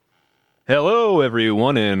Hello,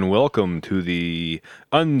 everyone, and welcome to the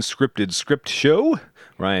Unscripted Script Show,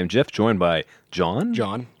 where I am Jeff, joined by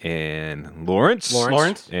John, and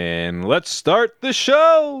Lawrence. And let's start the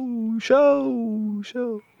show.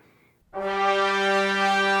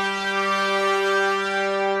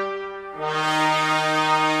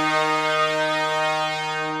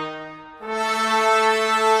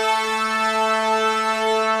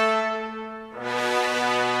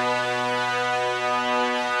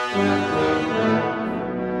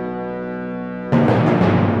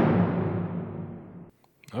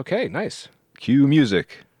 Okay, nice. Cue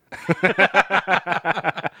music.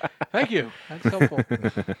 Thank you. That's helpful.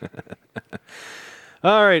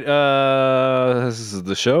 All right, this is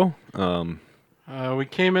the show. We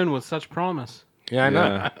came in with such promise. Yeah, I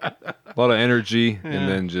know. A lot of energy, and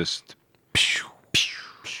then just...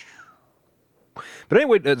 But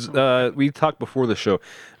anyway, we talked before the show.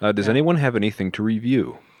 Does anyone have anything to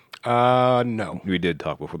review? No. We did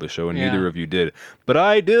talk before the show, and Yeah. neither of you did. But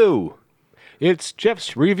I do. It's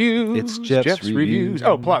Jeff's Reviews. It's Jeff's Reviews.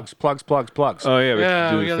 Oh, plugs. Oh, yeah, we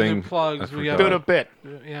have to do we the gotta thing. do plugs. I We forgot. gotta Do it a bit.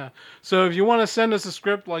 Yeah. So if you want to send us a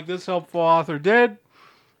script like this helpful author did,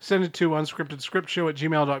 send it to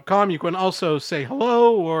unscriptedscriptshow@gmail.com. You can also say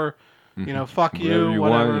hello or, fuck Whatever you,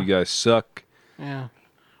 whatever. want. You guys suck. Yeah.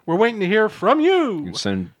 We're waiting to hear from you. You can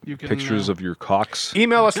send You can, pictures of your cocks.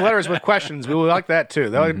 Email us letters with questions. We would like that,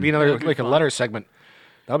 too. That would be another, That'd be a fun. letter segment.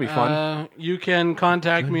 That'll be fun. You can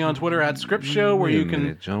contact me on Twitter @ScriptShow, where Wait you a can.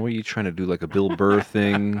 minute, John, what are you trying to do? Like a Bill Burr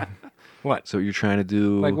thing? What? So you're trying to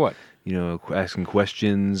do... Like what? Asking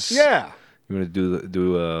questions? Yeah. You want to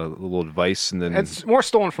do a little advice and then... It's more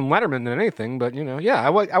stolen from Letterman than anything, but, I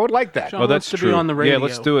would like that. Sean Oh, that's wants to true. be on the radio. Yeah,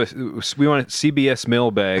 let's do it. We want CBS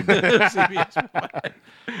mailbag. CBS.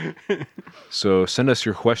 So send us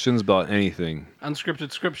your questions about anything.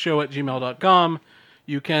 unscriptedscriptshow@gmail.com.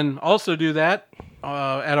 You can also do that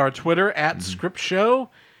at our Twitter @ScriptShow,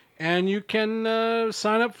 and you can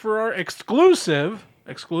sign up for our exclusive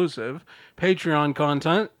Patreon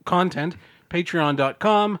content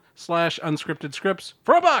patreon.com/unscriptedscripts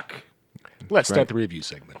for $1. Let's start the review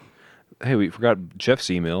segment. Hey, we forgot Jeff's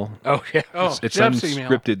email. Oh, yeah. Oh, It's Jeff's email.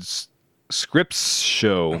 Unscripted Scripts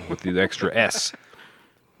Show with the extra S.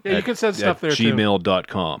 Yeah, you can send stuff there too.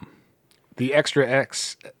 gmail.com. The extra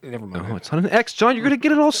X. Never mind. Oh, it's not an X, John. You're going to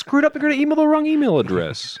get it all screwed up. You're going to email the wrong email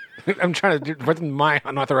address. I'm trying to do what's my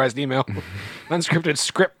unauthorized email. Unscripted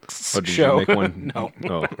scripts Oh, did show. you make one? No.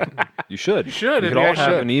 Oh, you should. You should, We if could you all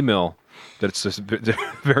have should. an email that's just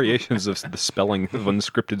variations of the spelling of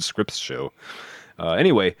Unscripted Scripts Show.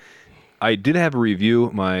 Anyway, I did have a review.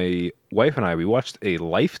 My wife and I, we watched a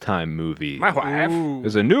Lifetime movie. My wife.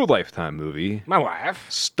 There's a new Lifetime movie My wife.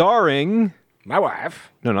 starring... My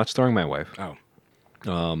wife. No, not starring my wife. Oh.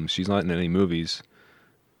 She's not in any movies.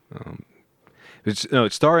 It's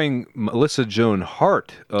starring Melissa Joan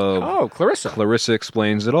Hart of Oh, Clarissa. Clarissa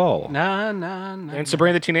Explains It All. Nah. And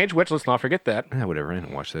Sabrina the Teenage Witch, let's not forget that. Whatever. I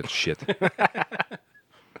didn't watch that shit. That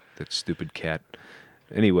stupid cat.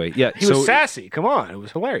 Anyway, yeah. He was sassy. Come on. It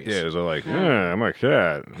was hilarious. Yeah, it was all like, I'm a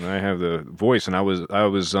cat, and I have the voice, and I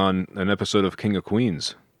was on an episode of King of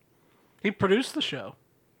Queens. He produced the show.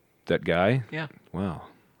 That guy. Yeah. Wow,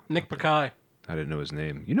 Nick Pacai. I didn't know his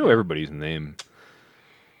name. You know everybody's name.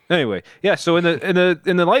 Anyway, yeah. So in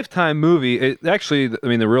the Lifetime movie,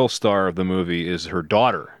 the real star of the movie is her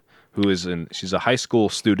daughter, she's a high school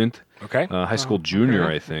student. Okay. High school junior,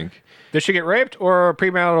 okay. I think. Did she get raped or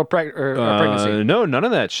premarital pregnancy? No, none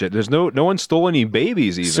of that shit. There's no one stole any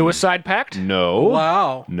babies even. Suicide pact? No.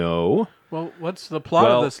 Wow. No. Well, what's the plot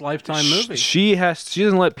of this Lifetime movie? She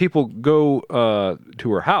doesn't let people go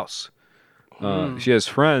to her house. She has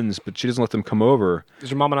friends, but she doesn't let them come over. Is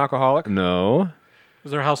your mom an alcoholic? No.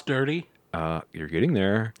 Is their house dirty? You're getting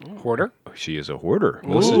there. Hoarder? She is a hoarder.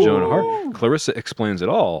 Melissa Joan Hart. Clarissa Explains It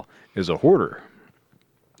All is a hoarder.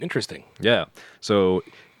 Interesting. Yeah. So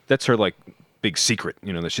that's her big secret,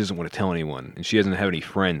 that she doesn't want to tell anyone, and she doesn't have any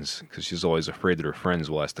friends because she's always afraid that her friends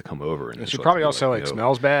will ask to come over. And She she'll probably have to be also no.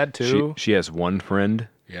 smells bad too. She has one friend,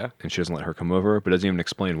 Yeah. and she doesn't let her come over, but doesn't even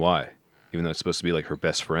explain why, even though it's supposed to be her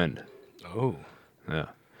best friend. Oh. Yeah.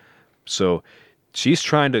 So she's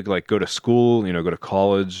trying to go to school, go to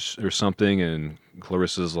college or something, and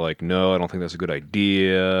Clarissa's like, no, I don't think that's a good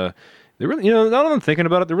idea. There really, now that I'm thinking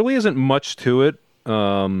about it, there really isn't much to it.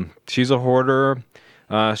 She's a hoarder.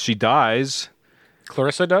 She dies.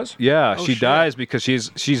 Clarissa does? Yeah, Oh, she shit. dies because she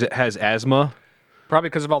has asthma. Probably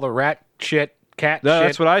because of all the rat shit cat. No, shit,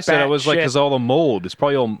 that's what I said. I bat was like, shit. because all the mold. It's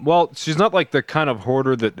probably all. Well, she's not like the kind of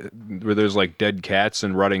hoarder where there's like dead cats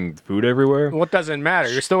and rotting food everywhere. What doesn't matter?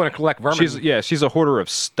 You're still going to collect vermin She's a hoarder of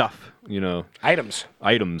stuff. items.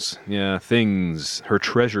 Items. Yeah, things. Her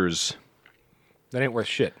treasures. That ain't worth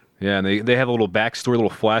shit. Yeah, and they have a little backstory, a little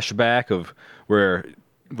flashback of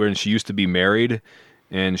when she used to be married.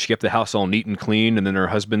 And she kept the house all neat and clean, and then her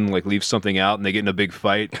husband like leaves something out, and they get in a big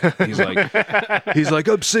fight. He's like,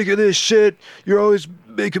 I'm sick of this shit. You're always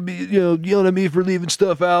making me, yelling at me for leaving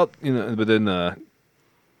stuff out, But then,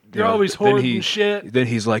 You're always hoarding shit. Then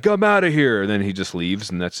he's like, I'm out of here, and then he just leaves,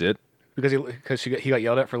 and that's it. Because he got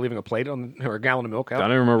yelled at for leaving a plate or a gallon of milk I out. don't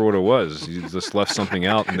even remember what it was. He just left something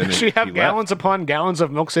out, and then Did she have he gallons left. upon gallons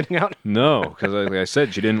of milk sitting out? No, because like I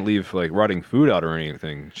said, she didn't leave like rotting food out or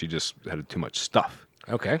anything. She just had too much stuff.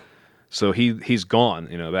 Okay. So he's gone,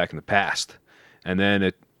 back in the past. And then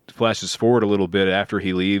it flashes forward a little bit after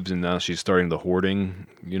he leaves, and now she's starting the hoarding,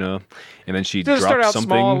 And then she Does it start drops out something.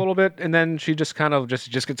 small a little bit, and then she just kind of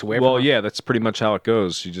just gets away Well, from her? yeah, that's pretty much how it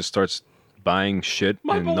goes. She just starts buying shit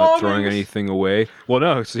My and not throwing belongings. anything away. Well,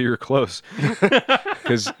 no, so you're close.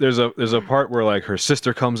 Because there's a part where like her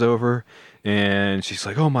sister comes over, and she's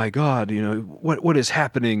like, "Oh my God, what is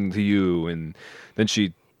happening to you?" And then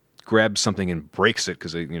she grabs something and breaks it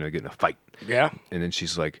because they get in a fight. Yeah. And then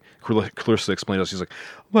she's like, Clarissa explains, she's like,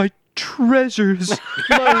 my treasures,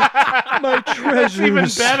 my treasures. Even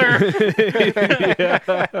better.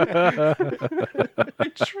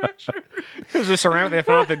 Treasure. It was a ceramic they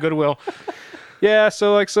found at the Goodwill. Yeah,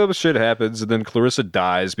 so like some shit happens, and then Clarissa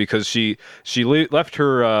dies because she left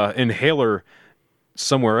her inhaler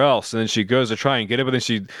somewhere else, and then she goes to try and get it, but then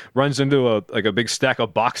she runs into a big stack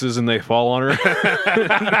of boxes, and they fall on her,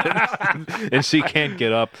 and she can't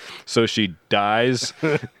get up, so she dies.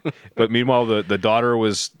 But meanwhile, the daughter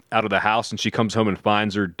was out of the house, and she comes home and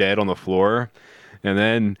finds her dead on the floor, and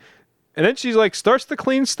then she like starts to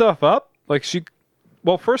clean stuff up, like she.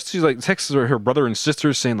 Well, first she's like texts her brother and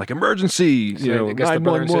sisters saying like emergency, So I guess the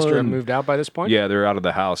brother and sister have 911. moved out by this point. Yeah, they're out of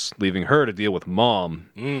the house, leaving her to deal with mom.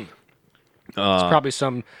 There's probably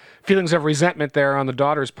some feelings of resentment there on the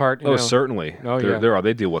daughter's part. Oh, certainly. Oh, There- yeah. there are.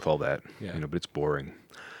 They deal with all that. Yeah. But it's boring.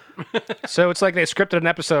 So it's like they scripted an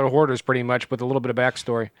episode of Hoarders pretty much with a little bit of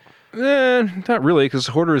backstory. Not really, because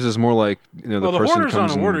Hoarders is more like the Well, the person hoarders on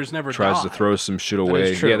comes and Hoarders never tries to die. throw some shit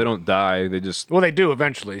away. true. Yeah, they don't die. They just Well, they do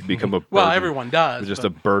eventually. become a burden. Well, everyone does. They're just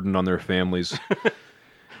but a burden on their families.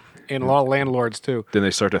 And a lot of landlords too. Then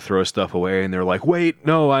they start to throw stuff away, and they're like, "Wait,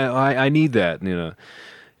 no, I need that."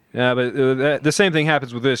 Yeah, but the same thing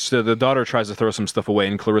happens with this. The daughter tries to throw some stuff away,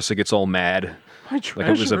 and Clarissa gets all mad. my Like it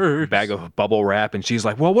was a treasures. bag of bubble wrap, and she's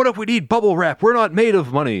like, "Well, what if we need bubble wrap? We're not made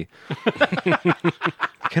of money.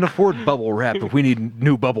 Can't afford bubble wrap, but we need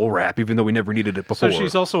new bubble wrap, even though we never needed it So before."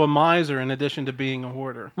 she's also a miser in addition to being a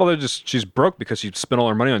hoarder. Well, she's broke because she spent all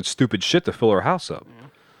her money on stupid shit to fill her house up.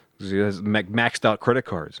 She has maxed out credit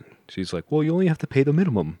cards. She's like, "Well, you only have to pay the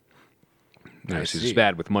minimum." I She's see.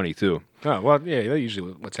 bad with money too. Oh well, yeah, that's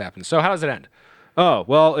usually what's happened. So how does it end? Oh,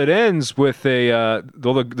 well, it ends with the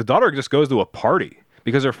daughter just goes to a party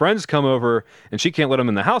because her friends come over and she can't let them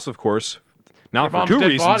in the house, of course. Now for mom's two dead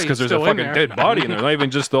reasons, body because is there's a still in fucking there. dead body in there. Not even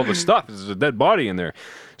just all the stuff. There's a dead body in there.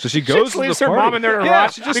 So she She goes just to the leaves her party. mom in there to Yeah,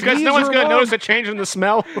 rot she just because leaves no one's her going to mom. notice a change in the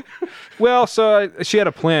smell. Well, so she had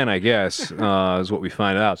a plan, I guess, is what we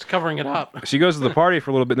find out. Covering it up. She goes to the party for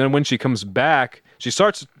a little bit, and then when she comes back, she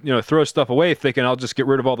starts, throw stuff away, thinking I'll just get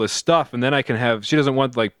rid of all this stuff, and then I can have. She doesn't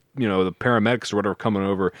want the paramedics or whatever coming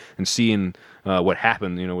over and seeing what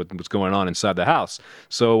happened, what's going on inside the house.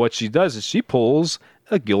 So what she does is she pulls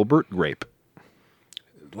a Gilbert grape.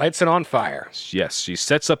 Lights it on fire. Yes, she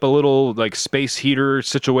sets up a little space heater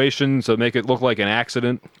situation to make it look like an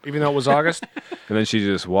accident, Even though it was August. and then she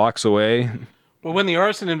just walks away. Well, when the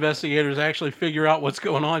arson investigators actually figure out what's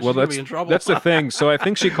going on, she's going to be in trouble. That's the thing. So I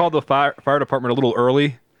think she called the fire department a little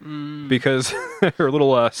early because her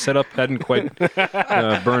little setup hadn't quite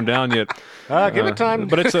burned down yet. Give it time.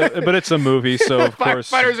 But it's a movie, so of course.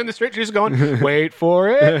 Firefighters in the street just going, wait for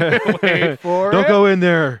it, wait for Don't it. go in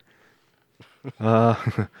there.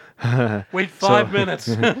 Wait 5 minutes.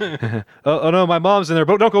 Oh no, my mom's in there,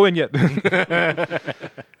 but don't go in yet.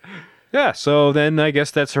 Yeah. So then I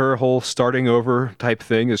guess that's her whole starting over type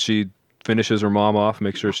thing, as she finishes her mom off,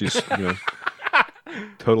 make sure she's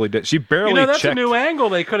totally dead. She barely that's checked. a new angle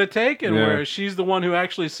they could have taken, Yeah. where she's the one who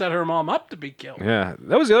actually set her mom up to be killed. Yeah,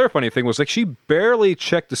 that was the other funny thing, was she barely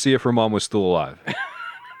checked to see if her mom was still alive.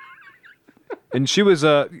 And she was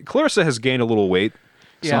Clarissa has gained a little weight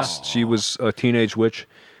Yeah. since she was a teenage witch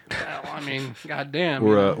Well, I mean, goddamn.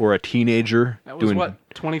 or a teenager that was what,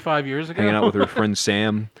 25 years ago? hanging out with her friend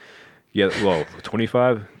Sam. Yeah, well,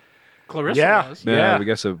 25. Clarissa Yeah. was. Yeah, I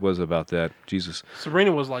guess it was about that. Jesus,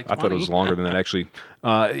 Serena was like 20. I thought it was longer than that actually.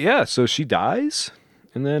 Yeah, so she dies,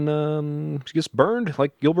 and then she gets burned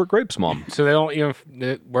like Gilbert Grape's mom. So they don't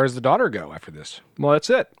even. Where's the daughter go after this? Well, that's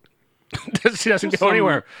it. She doesn't go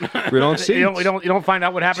anywhere. We don't see. You don't find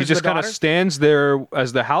out what happens. She just to the kind of daughter? stands there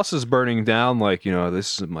as the house is burning down, like,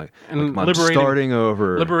 this is my. And I'm starting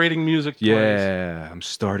over. Liberating music plays. Yeah, I'm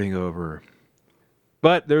starting over.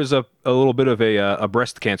 But there's a little bit of a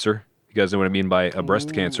breast cancer. You guys know what I mean by a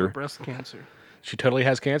breast cancer? Breast cancer. She totally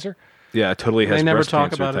has cancer. Yeah, it totally has They never breast talk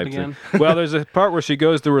cancer about it type again. thing. Well, there's a part where she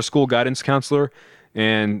goes to her school guidance counselor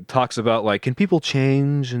and talks about, like, can people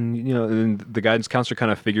change? And, and the guidance counselor kind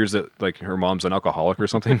of figures that, like, her mom's an alcoholic or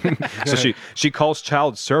something. So she calls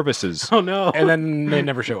child services. Oh, no. And then they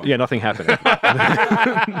never show up. Yeah, nothing happened.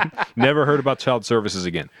 Never heard about child services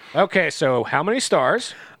again. Okay, so how many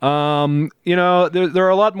stars? There are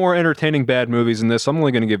a lot more entertaining bad movies in this. I'm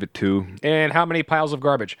only going to give it 2. And how many piles of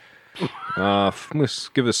garbage? I'm going to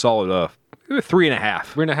give it a solid 3.5.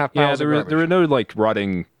 3.5 Yeah, piles there of were, garbage. there were no like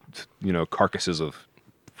rotting, carcasses of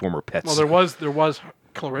former pets. Well, there was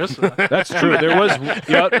Clarissa. That's true. There was.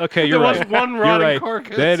 Yeah, okay, you're There was right. one You're rotting right.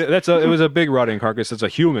 carcass. It was a big rotting carcass. It's a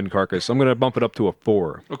human carcass. I'm going to bump it up to a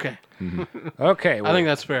 4. Okay. Okay, I well, think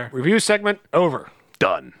that's fair. review segment over.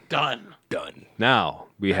 Done. Done. Done. Now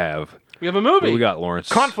we have. We have a What movie. do we got, Lawrence?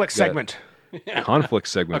 Conflict We got segment. Conflict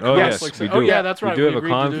segment. A Oh conflict yes, we segment. do. Oh, yeah, that's right. We do We have a agreed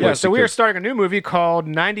to do conflict. that. Yeah, so we are because- starting a new movie called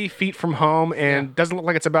 90 Feet from Home, and doesn't look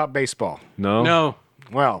like it's about baseball. No, No.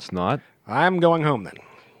 Well, it's not. I'm going home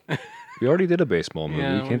then. We already did a baseball movie.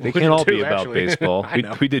 Yeah, They we can't did all be 2, about actually. baseball. I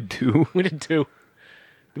know. We did 2. We did 2.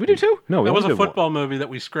 Did we do 2? No, we That was only a did one. football movie that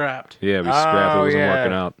we scrapped. Yeah, we scrapped. It Oh, wasn't yeah.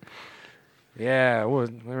 working out. Yeah, it was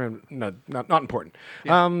no, not important.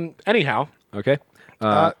 Anyhow, Okay.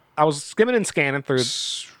 I was skimming and scanning through,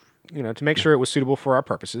 to make sure it was suitable for our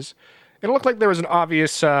purposes. It looked like there was an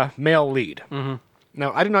obvious male lead. Mm-hmm.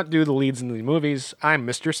 Now, I do not do the leads in the movies. I'm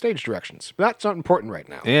Mr. Stage Directions. But that's not important right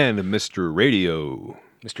now. And Mr. Radio.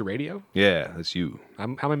 Mr. Radio? Yeah, that's you. How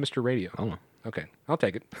am I Mr. Radio? I don't know. Okay, I'll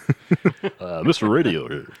take it. Mr. Radio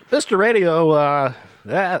here. Mr. Radio,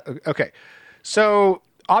 okay. So,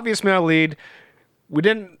 obvious male lead. We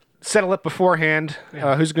didn't settle it beforehand.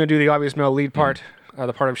 Who's going to do the obvious male lead part,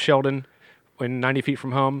 the part of Sheldon in 90 Feet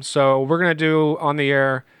from Home. So, we're going to do on the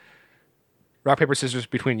air rock, paper, scissors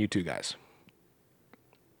between you two guys.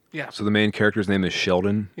 Yeah. So the main character's name is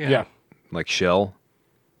Sheldon, Yeah. like Shell,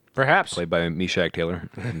 Perhaps. played by Meshack Taylor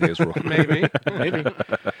in Days of War. Maybe. Maybe.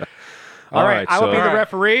 All All right, right, I will be so- the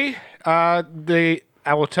referee.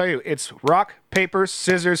 I will tell you, it's rock, paper,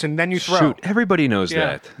 scissors, and then you throw. Shoot, everybody knows Yeah.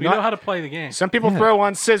 that. We know how to play the game. Some people throw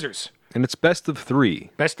on scissors. And it's best of 3.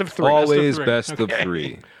 Best of 3. Always three. best of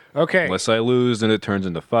 3. Okay. Unless I lose, then it turns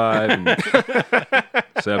into 5 and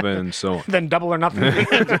 7 and so on. Then double or nothing.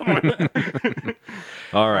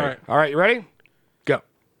 All All right. right. All right, you ready? Go.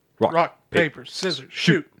 Rock, paper, scissors,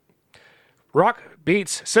 shoot. Rock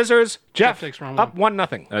beats scissors. Jeff takes round up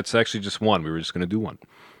 1-0. That's actually just 1. We were just going to do 1.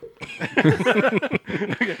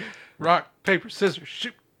 Rock, paper, scissors,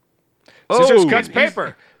 shoot. Scissors Oh. cuts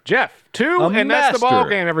paper. Jeff 2, and that's the ball master.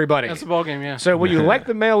 game, everybody. That's the ball game, yeah. So, will you like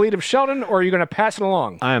the male lead of Sheldon, or are you going to pass it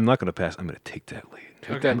along? I am not going to pass. I'm going to take that lead.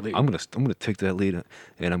 Take that lead. I'm going to take that lead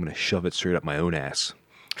and I'm going to shove it straight up my own ass.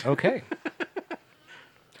 Okay.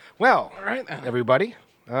 Well, All right. then. everybody,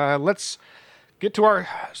 let's get to our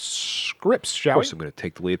scripts, Of shall we? course, I'm going to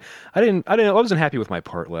take the lead. I wasn't happy with my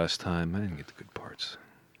part last time. I didn't get the good parts.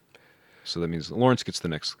 So that means Lawrence gets the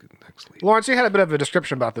next lead. Lawrence, you had a bit of a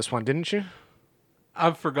description about this one, didn't you?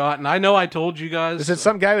 I've forgotten. I know I told you guys. Is it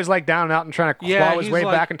some guy who's like down and out and trying to Yeah, claw his he's way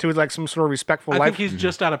like- back into like some sort of respectful I life? think he's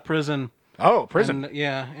just out of prison. Oh, prison. And,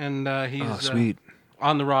 yeah, and he's Oh, sweet.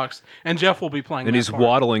 on the rocks. And Jeff will be playing And that he's part.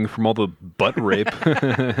 waddling from all the butt rape.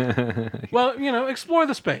 Well, explore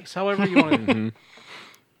the space, however you want to.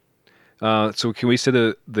 So can we say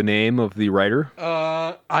the name of the writer?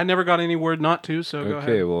 I never got any word not to, so go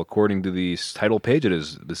Okay, ahead. well, according to the title page,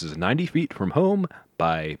 this is 90 Feet from Home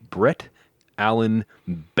by Brett Allen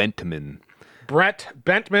Bentman. Brett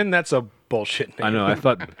Bentman, that's a bullshit name. I know, I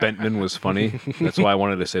thought Bentman was funny. That's why I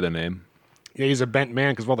wanted to say the name. Yeah, he's a bent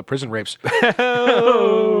man because of all the prison rapes.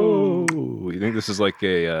 Oh, you think this is like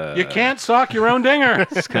a You can't sock your own dinger.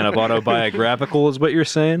 it's kind of autobiographical, is what you're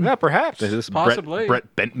saying? Yeah, perhaps. Is this Possibly.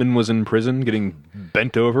 Brett Bentman was in prison getting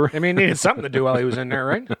bent over? I mean, he needed something to do while he was in there,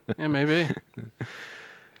 right? Yeah, maybe.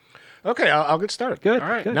 Okay, I'll get started. Good. All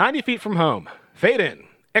right. good. 90 feet from home. Fade in.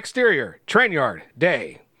 Exterior. Train yard.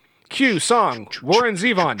 Day. Cue song. Warren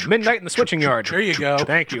Zevon, Midnight in the Switching Yard. There you go.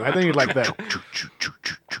 Thank you. I think you'd like that.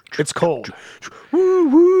 It's cold.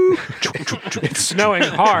 It's snowing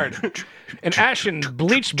hard. An ashen,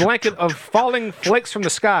 bleached blanket of falling flakes from the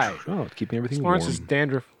sky. Oh, it's keeping everything warm. Lawrence's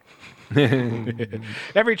dandruff.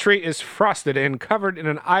 Every tree is frosted and covered in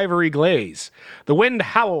an ivory glaze. The wind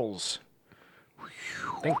howls.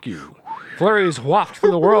 Thank you. Flurries waft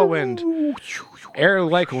through the whirlwind. Air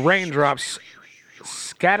like raindrops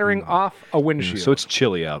scattering off a windshield. So it's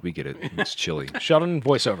chilly out. We get it. It's chilly. Sheldon,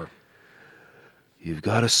 voiceover. You've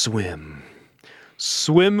got to swim.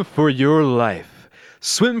 Swim for your life.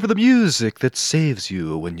 Swim for the music that saves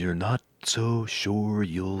you when you're not so sure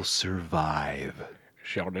you'll survive.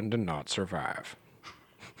 Sheldon did not survive.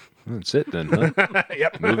 That's it then, huh?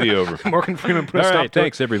 Yep. Movie over. Morgan Freeman put a All stop right, to it.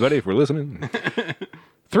 thanks everybody for listening.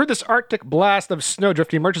 Through this Arctic blast of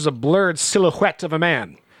snowdrift emerges a blurred silhouette of a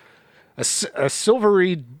man. A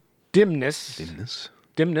silvery dimness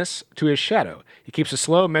to his shadow. He keeps a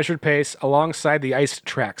slow, measured pace alongside the ice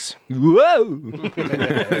tracks. Whoa!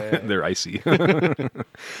 They're icy.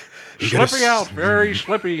 Slippy out, very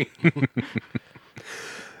slippy.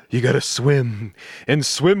 You gotta swim, and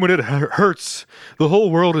swim when it hurts. The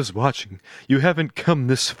whole world is watching. You haven't come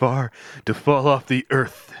this far to fall off the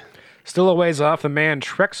earth. Still a ways off, the man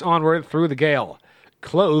treks onward through the gale,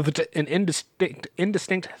 clothed in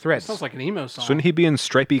indistinct threads. Sounds like an emo song. Shouldn't he be in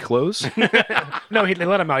stripy clothes? No, they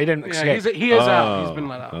let him out. He didn't Yeah, escape. he is out. He's been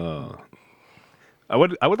let out. I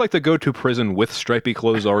would like to go to prison with stripy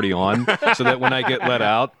clothes already on, so that when I get let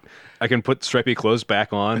out, I can put stripy clothes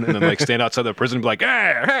back on and then like stand outside the prison and be like,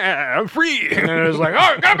 I'm free. And it was like,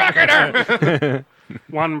 oh, go back in there.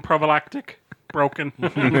 One prophylactic broken.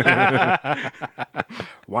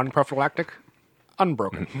 One prophylactic,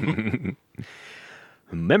 unbroken.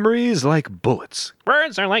 Memories like bullets.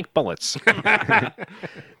 Words are like bullets.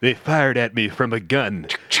 They fired at me from a gun.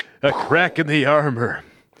 A crack in the armor.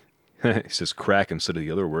 He says crack instead of the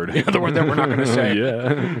other word. The word that we're not going to say.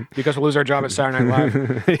 Yeah. Because we'll lose our job at Saturday Night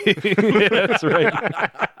Live. Yeah, that's right.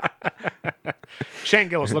 Shane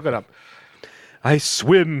Gillis, look it up. I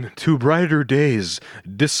swim to brighter days,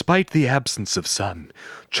 despite the absence of sun,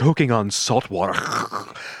 choking on salt water.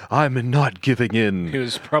 I'm not giving He in.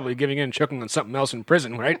 was probably giving in, choking on something else in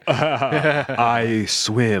prison, right? I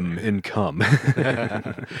swim and come.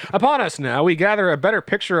 Upon us now, we gather a better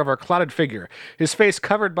picture of our clotted figure, his face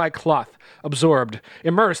covered by cloth, absorbed,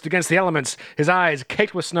 immersed against the elements, his eyes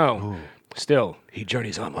caked with snow. Still, he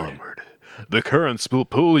journeys onward. The currents will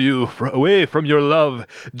pull you away from your love.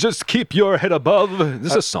 Just keep your head above. Is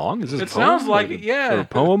this a song? Is this It a poem? sounds like Or yeah. a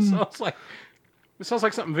poem? It sounds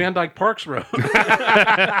like something Van Dyke Parks wrote.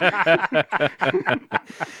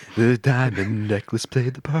 The diamond necklace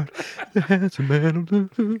played the part. The handsome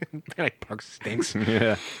man. Like Parks stinks.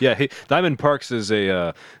 Yeah, yeah. Diamond Parks is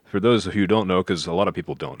a. For those who don't know, because a lot of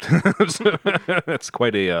people don't. So, that's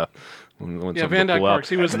quite a. Yeah, Van Dyke Parks.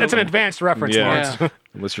 He was It's an advanced reference, Lawrence. Yeah.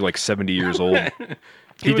 Unless you're like 70 years old.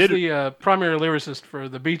 He was the primary lyricist for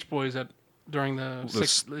the Beach Boys during the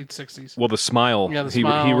late 60s. Well, the Smile. Yeah, the he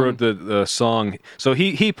Smile wrote the song. So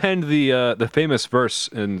he penned the famous verse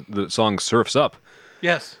in the song "Surfs Up."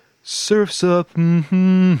 Yes. Surfs up, aboard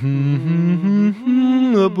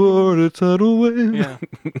a tidal wave. Yeah.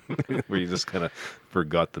 Where you just kind of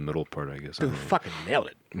forgot the middle part, I guess. I don't know. Fucking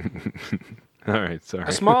nailed it. All right, sorry.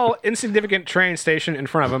 A small, insignificant train station in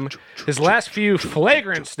front of him. His last few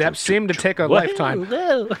flagrant steps seem to take a lifetime.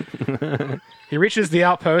 He reaches the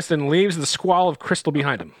outpost and leaves the squall of crystal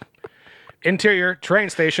behind him. Interior,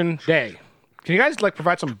 train station, day. Can you guys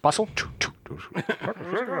provide some bustle?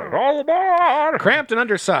 Cramped and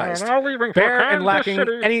undersized, bare and lacking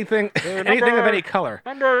anything of any color.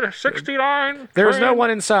 Number 69. There is no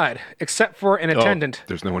one inside except for an attendant.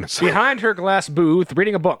 There's no one inside. Behind her glass booth,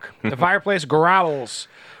 reading a book. The fireplace growls.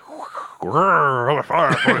 I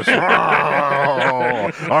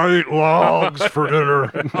eat logs for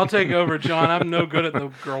dinner. I'll take over, John. I'm no good at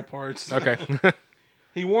the girl parts. Okay.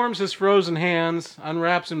 He warms his frozen hands,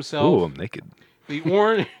 unwraps himself. Oh, I'm naked. The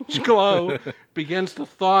orange glow begins to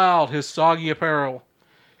thaw out his soggy apparel.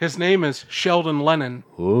 His name is Sheldon Lennon.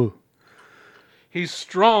 Oh. He's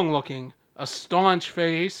strong-looking, a staunch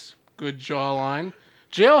face, good jawline,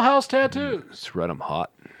 jailhouse tattoos. That's right, I'm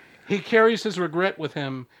hot. He carries his regret with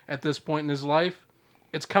him at this point in his life.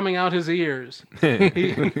 It's coming out his ears.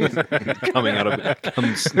 coming out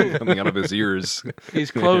of his ears.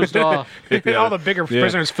 He's closed off. All the bigger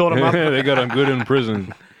prisoners filled him up. They got him good in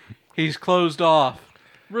prison. He's closed off.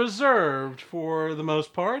 Reserved for the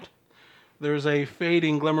most part. There's a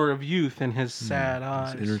fading glimmer of youth in his sad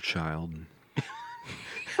eyes. Inner child.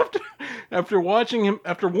 After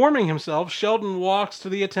warming himself, Sheldon walks to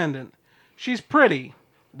the attendant. She's pretty.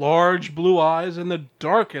 Large blue eyes and the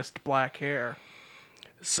darkest black hair.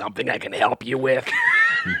 Something I can help you with?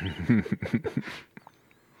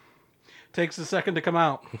 Takes a second to come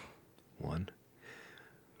out. One.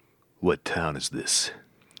 What town is this?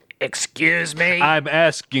 Excuse me? I'm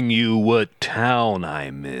asking you what town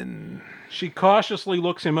I'm in. She cautiously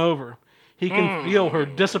looks him over. He can feel her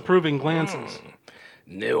disapproving glances.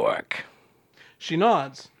 Newark. She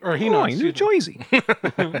nods. Or he nods. New excuse me.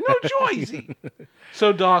 No Joyzy.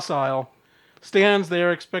 So docile. Stands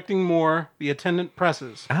there expecting more. The attendant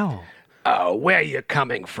presses. Ow. Oh, where are you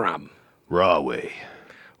coming from? Rahway.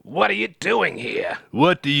 What are you doing here?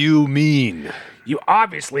 What do you mean? You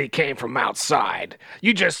obviously came from outside.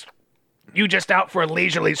 You just out for a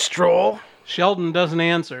leisurely stroll? Sheldon doesn't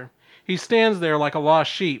answer. He stands there like a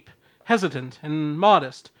lost sheep, hesitant and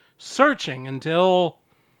modest, searching until...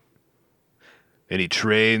 Any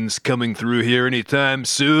trains coming through here anytime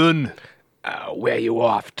soon? Where you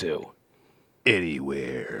off to?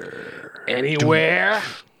 Anywhere. Anywhere?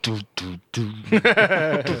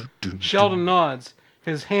 Sheldon nods.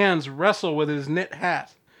 His hands wrestle with his knit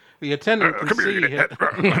hat. The attendant can see him.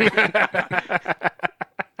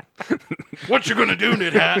 What you gonna do,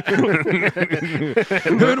 knit hat?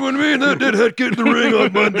 And when me and that deadhead get in the ring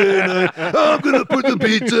on Monday night, I'm gonna put the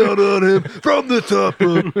beat down on him from the top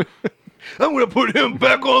up. I'm gonna put him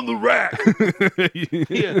back on the rack.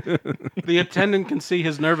 The attendant can see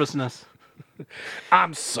his nervousness.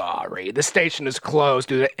 I'm sorry. The station is closed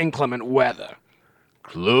due to inclement weather.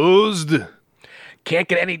 Closed? Can't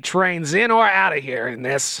get any trains in or out of here in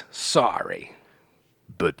this. Sorry.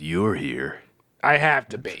 But you're here. I have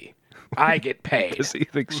to be. I get paid. Does he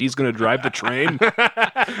think she's gonna drive the train?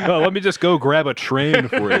 Oh, let me just go grab a train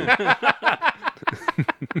for you.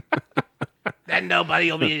 Then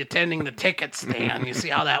nobody will be attending the ticket stand. You see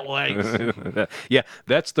how that works? Yeah,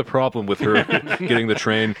 that's the problem with her getting the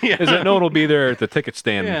train, is that no one will be there at the ticket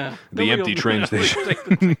stand, the Nobody empty will train station. take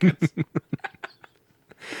the tickets.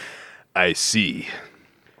 I see.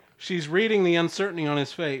 She's reading the uncertainty on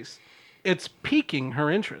his face. It's piquing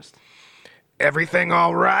her interest. Everything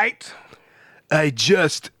all right? I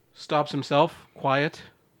just... Stops himself, quiet.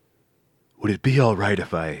 Would it be all right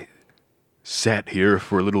if I sat here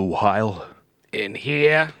for a little while? In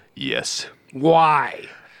here? Yes. Why?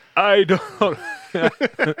 I don't...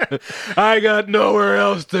 I got nowhere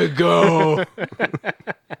else to go.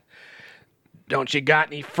 Don't you got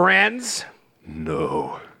any friends?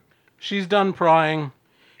 No. She's done prying.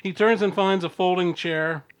 He turns and finds a folding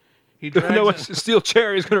chair. He drags No, it. it's a steel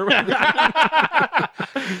chair. He's gonna run. Oh,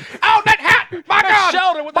 that hat! My God!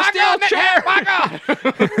 Sheldon with the steel chair. My God!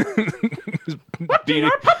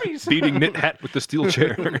 beating knit hat with the steel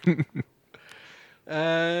chair.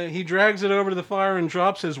 He drags it over to the fire and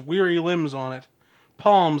drops his weary limbs on it.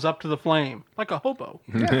 Palms up to the flame, like a hobo.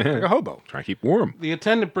 Like a hobo. Trying to keep warm. The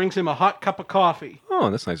attendant brings him a hot cup of coffee. Oh,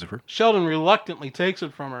 that's nice of her. Sheldon reluctantly takes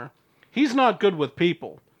it from her. He's not good with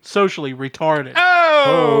people. Socially retarded.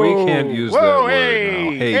 Oh, we can't use that word hey,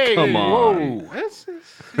 now. Hey, come on.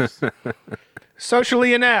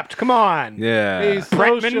 Socially inept. Come on. Yeah. He's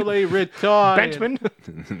socially retarded.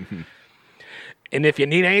 Benchman. And if you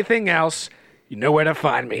need anything else, you know where to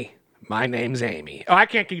find me. My name's Amy. Oh, I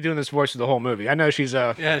can't keep doing this voice for the whole movie. I know she's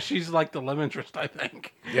Yeah, she's like the love interest, I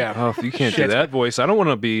think. yeah. Oh, if you can't do that voice, I don't want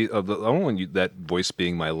to be. I don't want you, that voice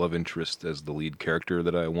being my love interest as the lead character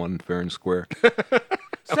that I won fair and square.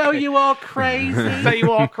 So you all crazy? So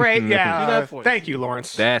you all crazy? Yeah. Do that voice. Thank you,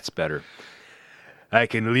 Lawrence. That's better. I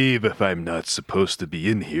can leave if I'm not supposed to be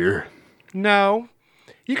in here. No,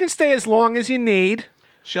 you can stay as long as you need.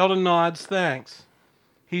 Sheldon nods, thanks.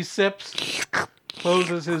 He sips,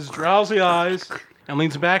 closes his drowsy eyes, and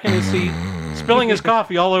leans back in his seat, spilling his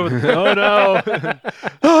coffee all over the Oh no!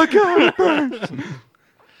 Oh god, it burns.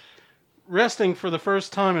 resting for the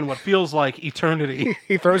first time in what feels like eternity.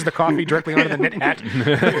 He throws the coffee directly onto the knit hat.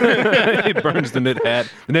 He burns the knit hat.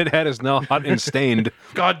 The knit hat is now hot and stained.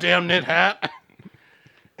 Goddamn knit hat.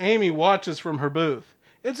 Amy watches from her booth.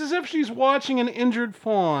 It's as if she's watching an injured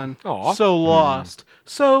fawn. Aw. So lost.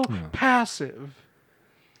 So passive.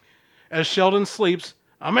 As Sheldon sleeps,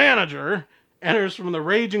 a manager enters from the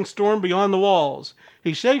raging storm beyond the walls.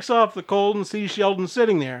 He shakes off the cold and sees Sheldon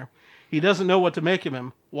sitting there. He doesn't know what to make of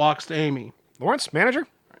him. Walks to Amy. Lawrence, manager?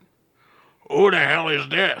 Who the hell is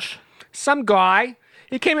this? Some guy.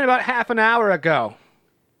 He came in about half an hour ago.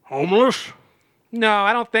 Homeless? No,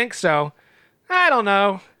 I don't think so. I don't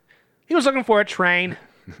know. He was looking for a train.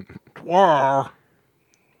 Twar.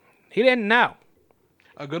 He didn't know.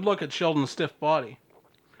 A good look at Sheldon's stiff body.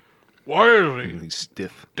 Where is he? He's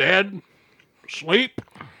stiff. Dead? Sleep?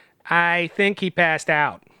 I think he passed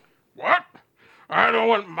out. What? I don't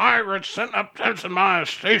want my rich setting up tents in my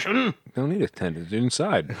station. Don't need a tent. It's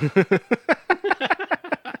inside.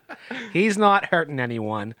 He's not hurting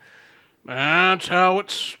anyone. That's how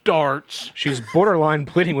it starts. She's borderline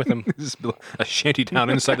pleading with him. This is a shanty town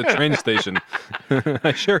inside the train station.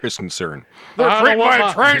 I share his concern. They're I treating don't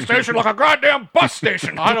want my train station like a goddamn bus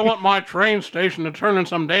station. I don't want my train station to turn into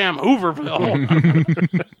some damn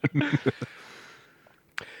Hooverville.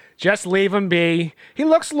 Just leave him be. He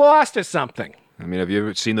looks lost or something. I mean, have you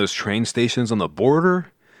ever seen those train stations on the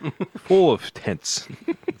border? Full of tents.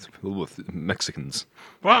 It's filled with Mexicans.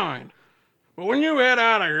 Fine. But when you head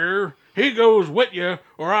out of here, he goes with you,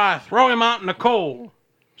 or I throw him out in the cold.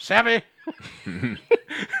 Savvy?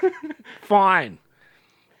 Fine.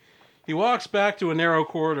 He walks back to a narrow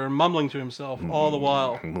corridor, mumbling to himself all the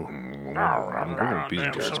while. Peas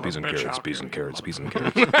and carrots, peas and carrots, peas and carrots, peas and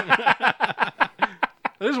carrots.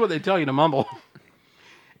 This is what they tell you to mumble.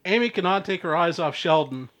 Amy cannot take her eyes off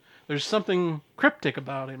Sheldon. There's something cryptic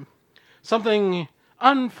about him. Something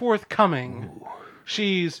unforthcoming. Ooh.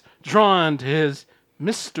 She's drawn to his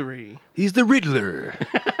mystery. He's the Riddler.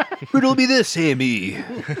 Riddle me this, Amy.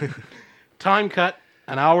 Time cut.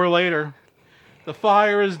 An hour later. The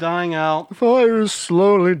fire is dying out. The fire is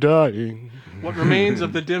slowly dying. What remains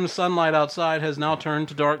of the dim sunlight outside has now turned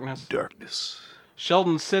to darkness. Darkness.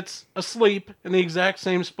 Sheldon sits asleep in the exact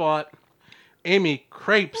same spot. Amy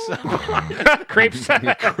crepes. Crepes. What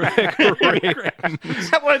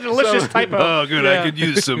a delicious type of... Oh, good. Yeah. I could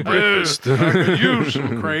use some breakfast. I could use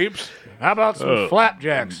some crepes. How about some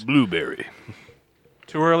flapjacks? Blueberry.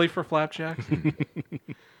 Too early for flapjacks?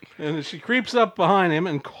 And she creeps up behind him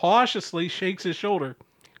and cautiously shakes his shoulder.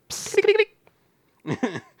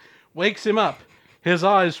 Wakes him up. His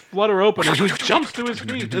eyes flutter open and he jumps to his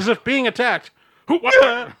feet as if being attacked.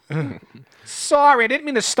 What? Sorry, I didn't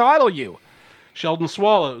mean to startle you. Sheldon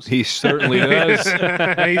swallows. He certainly does.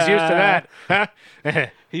 He's used to that.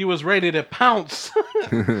 He was ready to pounce.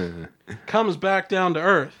 Comes back down to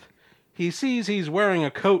earth. He sees he's wearing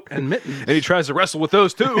a coat and mittens. And he tries to wrestle with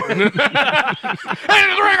those too. Hey, he's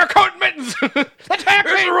wearing a coat and mittens. Attack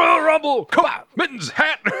me! It's a Royal Rumble. Coat, mittens,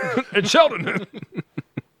 hat, and Sheldon.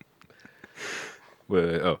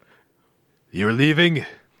 Wait, oh. You're leaving?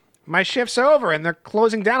 My shift's over and they're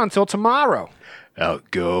closing down until tomorrow. Out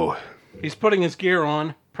go. He's putting his gear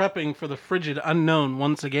on, prepping for the frigid unknown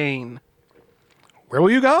once again. Where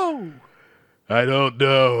will you go? I don't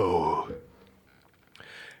know.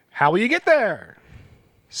 How will you get there?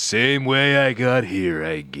 Same way I got here,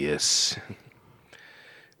 I guess.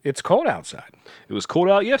 It's cold outside. It was cold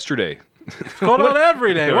out yesterday. It's cold out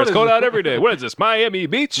every day. It's cold out every day. What is this, Miami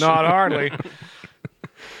Beach? Not hardly.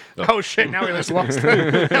 Oh, shit, now we just lost.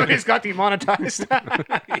 Now he's got demonetized.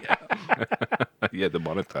 Yeah,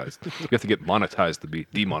 demonetized. You have to get monetized to be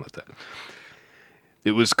demonetized.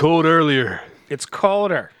 It was cold earlier. It's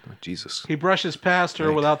colder. Oh, Jesus. He brushes past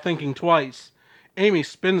her without thinking twice. Amy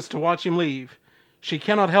spins to watch him leave. She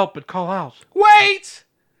cannot help but call out. Wait!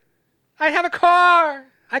 I have a car.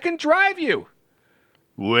 I can drive you.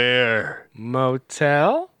 Where?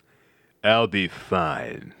 Motel? I'll be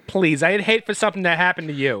fine. Please, I'd hate for something to happen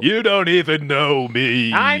to you. You don't even know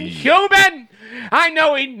me. I'm human! I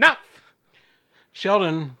know enough!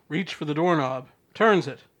 Sheldon reached for the doorknob, turns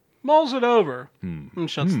it, mulls it over,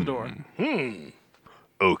 and shuts the door.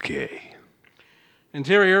 Okay.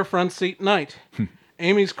 Interior, front seat, night.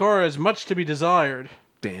 Amy's car has much to be desired.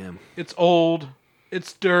 Damn. It's old.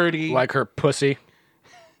 It's dirty. Like her pussy.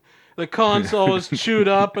 The console is chewed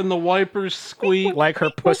up and the wipers squeak. Like her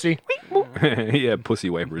pussy. Yeah, pussy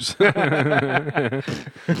wipers.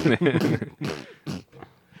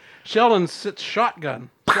 Sheldon sits shotgun,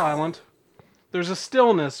 silent. There's a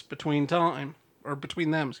stillness between them,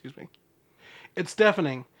 excuse me. It's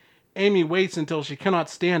deafening. Amy waits until she cannot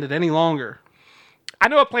stand it any longer. I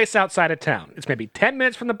know a place outside of town. It's maybe 10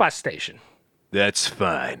 minutes from the bus station. That's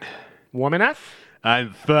fine. Warm enough?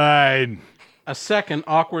 I'm fine. A second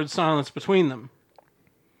awkward silence between them.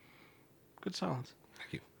 Good silence.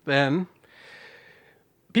 Thank you. Then...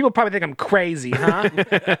 People probably think I'm crazy, huh?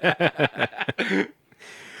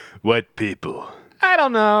 What people? I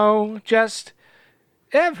don't know. Just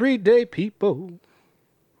everyday people.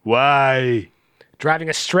 Why? Driving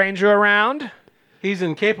a stranger around? He's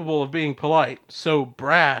incapable of being polite, so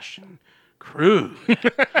brash and crude.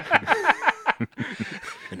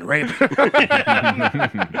 And rape.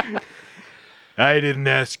 I didn't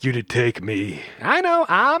ask you to take me. I know.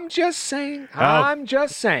 I'm just saying. I'm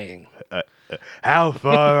just saying. How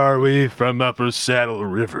far are we from Upper Saddle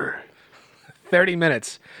River? 30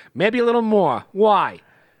 minutes. Maybe a little more. Why?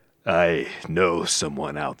 I know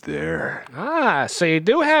someone out there. Ah, so you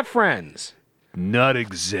do have friends. Not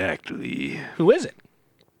exactly. Who is it?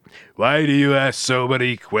 Why do you ask so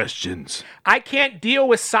many questions? I can't deal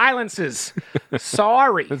with silences.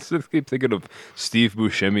 Sorry. I keep thinking of Steve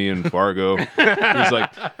Buscemi in Fargo. He's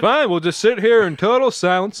like, fine, we'll just sit here in total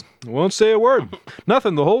silence. Won't say a word.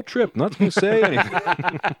 Nothing the whole trip. Not going to say anything.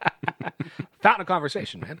 Fountain of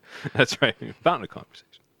conversation, man. That's right. Fountain of conversation.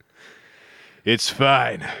 It's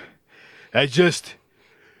fine. I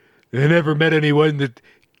never met anyone that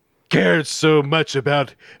cared so much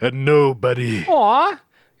about a nobody. Aw,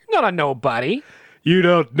 you're not a nobody. You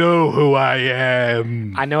don't know who I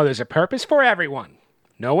am. I know there's a purpose for everyone.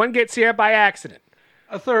 No one gets here by accident.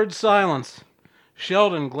 A third silence.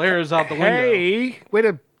 Sheldon glares out the window. Hey, way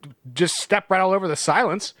to just step right all over the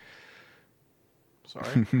silence.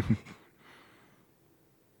 Sorry.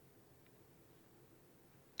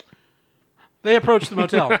 They approach the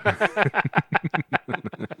motel.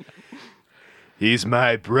 He's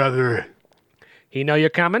my brother. He know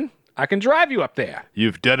you're coming? I can drive you up there.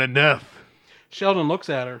 You've done enough. Sheldon looks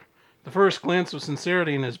at her, the first glance of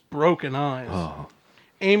sincerity in his broken eyes. Oh.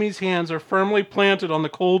 Amy's hands are firmly planted on the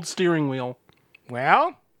cold steering wheel.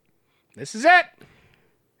 Well, this is it.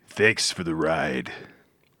 Thanks for the ride.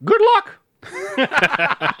 Good luck.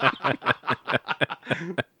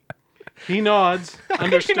 He nods. I should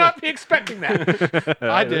Understood. not be expecting that.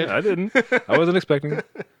 I did. I didn't. I wasn't expecting it.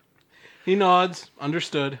 He nods.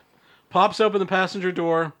 Understood. Pops open the passenger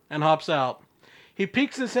door and hops out. He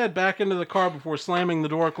peeks his head back into the car before slamming the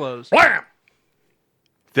door closed. Wham!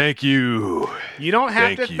 Thank you. You don't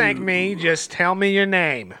have Thank to thank you. me. Just tell me your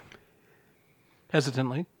name.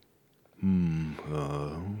 Hesitantly. Name.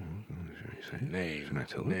 Can I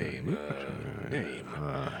tell Name.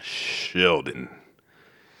 Sheldon.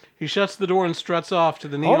 He shuts the door and struts off to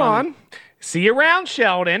the neon. Hold on. See you around,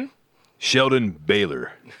 Sheldon. Sheldon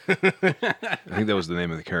Baylor. I think that was the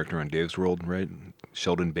name of the character on Dave's World, right?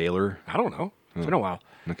 Sheldon Baylor. I don't know. It's been a while.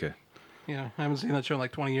 Okay. Yeah, I haven't seen that show in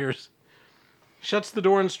like 20 years. Shuts the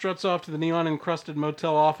door and struts off to the neon-encrusted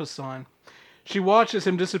motel office sign. She watches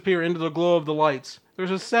him disappear into the glow of the lights.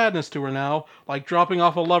 There's a sadness to her now, like dropping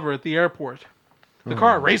off a lover at the airport. The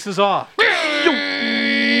car races off.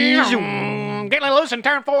 Get loose and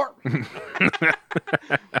turn 4.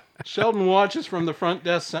 Sheldon watches from the front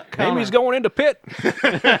desk counter. Amy's going into pit.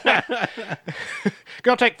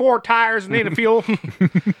 Gonna take 4 tires and need a fuel.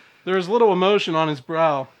 There is little emotion on his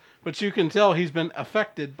brow, but you can tell he's been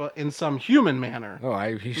affected, but in some human manner. Oh,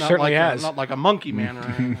 he Not certainly like has. not like a monkey manner.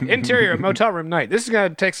 or anything. Interior motel room night. This is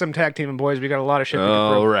gonna take some tag teaming, boys. We got a lot of shit to get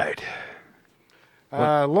All through. right.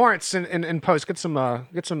 Lawrence in post, get some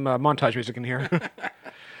montage music in here.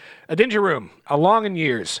 A dingy room, a long in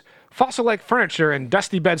years, fossil-like furniture and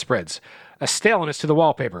dusty bedspreads, a staleness to the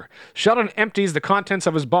wallpaper. Sheldon empties the contents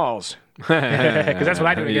of his balls because that's what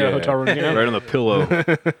I do when I get a hotel room, you know? Right on the pillow.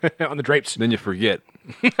 On the drapes. Then you forget.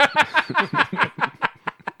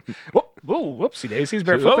 Whoa, whoopsie daisies!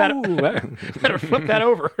 Better flip better flip that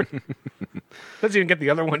over. Doesn't even get the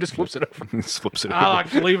other one; just flips it over. Just flips it I over.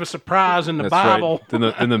 like to leave a surprise in the That's Bible.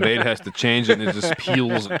 right. Then the maid has to change it and it just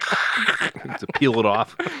peels. To peel it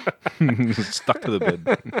off. It's stuck to the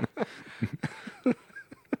bed.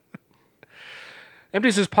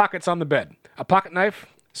 Empties his pockets on the bed. A pocket knife,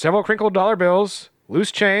 several crinkled dollar bills,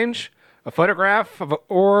 loose change, a photograph of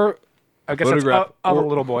a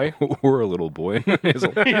little boy. Or a little boy. He's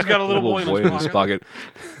got a little boy in his pocket.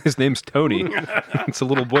 His name's Tony. It's a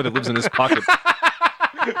little boy that lives in his pocket.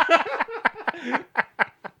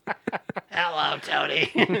 Hello,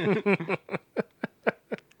 Tony.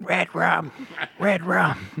 Red rum. Red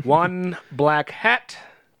rum. One black hat.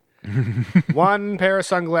 One pair of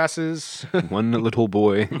sunglasses. One little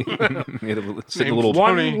boy. He had a sitting a little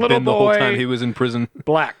One Ben little the whole boy. time he was in prison.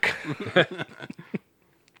 Black.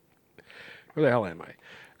 Where the hell am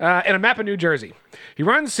I? In a map of New Jersey. He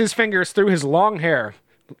runs his fingers through his long hair.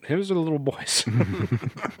 Here's the little boys.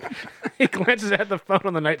 He glances at the phone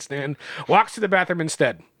on the nightstand, walks to the bathroom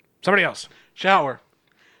instead. Somebody else. Shower.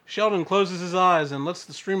 Sheldon closes his eyes and lets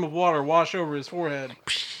the stream of water wash over his forehead.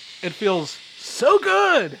 It feels so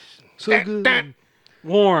good. So good.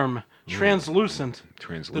 Warm. Translucent.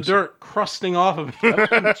 Translucent. The dirt crusting off of him.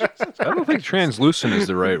 I don't think translucent is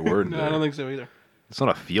the right word. No, I don't think so either. It's not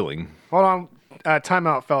a feeling. Hold on. Time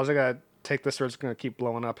out, fellas. I gotta take this or it's gonna keep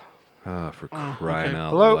blowing up. For crying out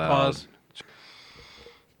Hello? loud. Pause.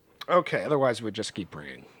 Okay, otherwise we'd just keep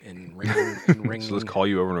ringing and ringing and ringing. So let's call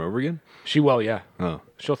you over and over again? She will, yeah. Oh.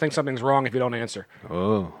 She'll think something's wrong if you don't answer.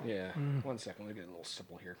 Oh. Yeah. 1 second. Let me get a little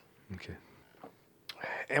simple here. Okay.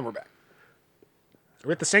 And we're back. Are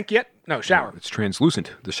we at the sink yet? No, shower. It's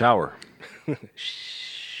translucent. The shower.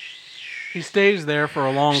 He stays there for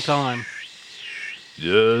a long time.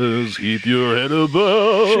 Just keep your head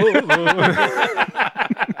above.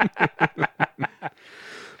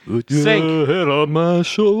 Put your Sink. head on my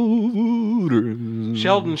shoulders.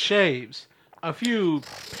 Sheldon shaves. A few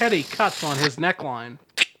petty cuts on his neckline.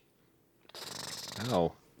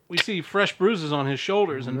 Ow. We see fresh bruises on his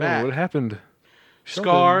shoulders and No, back. what happened?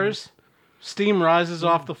 Scars. Steam rises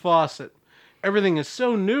off the faucet. Everything is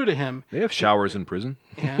so new to him. They have showers in prison.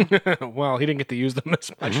 Yeah. Well, he didn't get to use them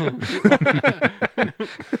as much.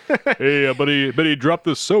 Hey, but he dropped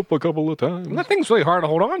the soap a couple of times. That thing's really hard to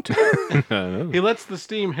hold on to. He lets the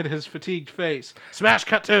steam hit his fatigued face. Smash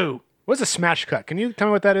cut 2. What's a smash cut? Can you tell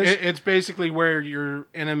me what that is? It's basically where you're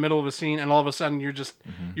in the middle of a scene and all of a sudden you're just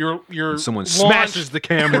you're Someone launched. smashes the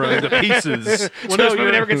camera into pieces. so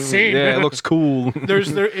you never get seen. Yeah, it looks cool.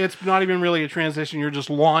 It's not even really a transition. You're just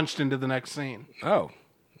launched into the next scene. Oh,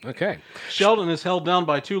 okay. Sheldon is held down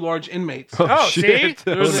by 2 large inmates. Oh, see?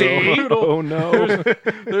 There's a brutal, Oh no.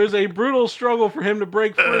 there's a brutal struggle for him to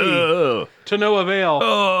break free Oh. to no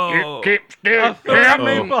avail. Keep A still. third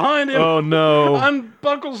inmate behind him Oh no.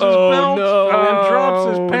 unbuckles his Oh, belt no. and drops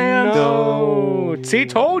his pants. No. See,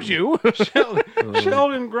 told you.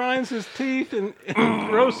 Sheldon grinds his teeth in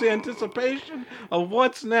gross anticipation of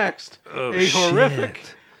what's next.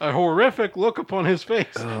 A horrific look upon his face.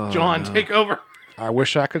 John, take over. I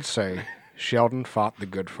wish I could say Sheldon fought the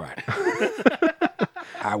good fight.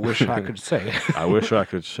 I wish I could say. I wish I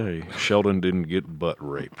could say Sheldon didn't get butt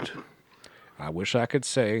raped. I wish I could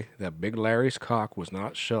say that Big Larry's cock was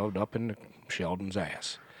not shoved up into Sheldon's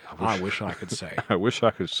ass. I wish I could say. I wish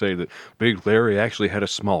I could say that Big Larry actually had a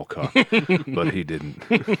small cock, but he didn't.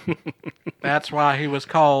 That's why he was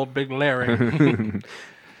called Big Larry.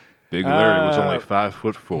 Big Larry was only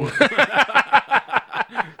 5'4".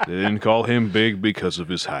 They didn't call him big because of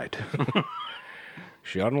his height.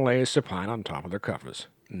 Sheldon lays supine on top of their covers,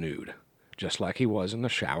 nude, just like he was in the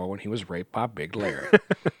shower when he was raped by Big Larry.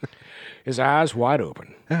 His eyes wide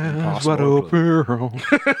open. That's what open.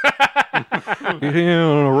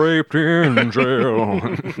 Raped in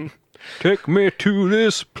jail. Take me to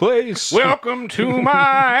this place. Welcome to my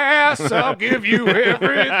ass. I'll give you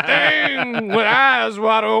everything with eyes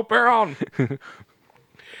wide open.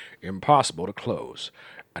 Impossible to close.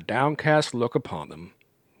 A downcast look upon them.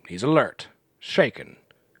 He's alert, shaken,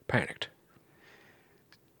 panicked.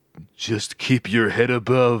 Just keep your head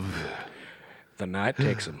above. The night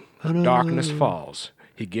takes him. Darkness falls.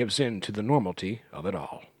 He gives in to the normality of it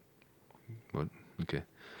all. What? Okay.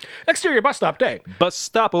 Exterior bus stop day. Bus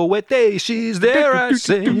stop away day, she's there, I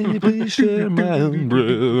say. Please share my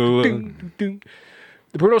umbrella. The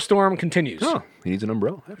brutal storm continues. Oh, he needs an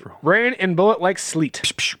umbrella after all. Rain and bullet like sleet.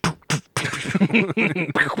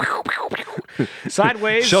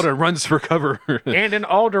 Sideways Sheldon runs for cover. and in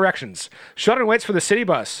all directions. Sheldon waits for the city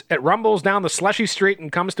bus. It rumbles down the slushy street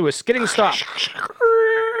and comes to a skidding stop.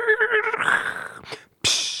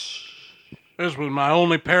 This was my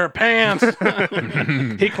only pair of pants.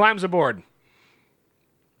 He climbs aboard.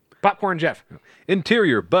 Popcorn Jeff.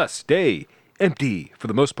 Interior bus day. Empty, for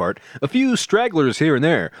the most part. A few stragglers here and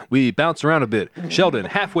there. We bounce around a bit. Sheldon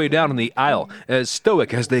halfway down in the aisle, as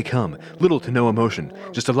stoic as they come. Little to no emotion.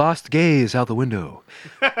 Just a lost gaze out the window.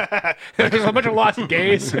 There's a bunch of lost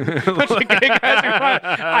gays. A bunch of gay guys in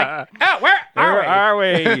front. Where are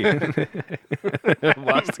we?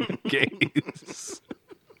 Lost gaze.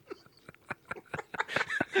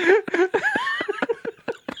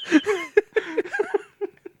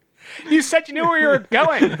 You said you knew where you were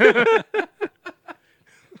going.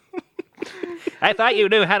 I thought you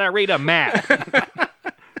knew how to read a map.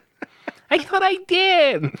 I thought I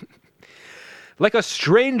did. Like a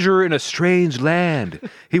stranger in a strange land,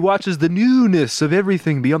 he watches the newness of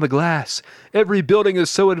everything beyond the glass. Every building is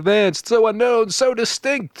so advanced, so unknown, so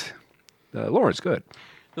distinct. Lawrence, good.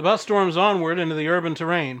 The bus storms onward into the urban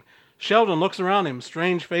terrain. Sheldon looks around him,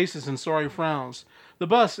 strange faces and sorry frowns. The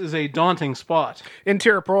bus is a daunting spot.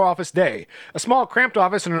 Interior Pro Office Day. A small, cramped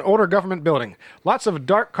office in an older government building. Lots of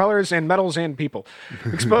dark colors and metals and people.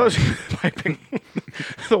 Exposed piping.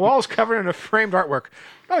 The walls covered in a framed artwork.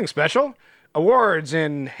 Nothing special. Awards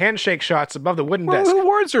and handshake shots above the wooden desk. The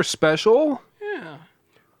words are special. Yeah.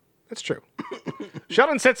 That's true.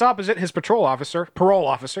 Sheldon sits opposite his parole officer.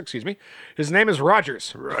 His name is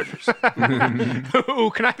Rogers. Rogers. Ooh,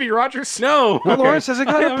 can I be Rogers? No. Lawrence hasn't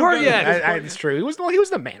got a part yet. It's true. He was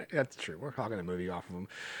the man. That's true. We're hogging the movie off of him.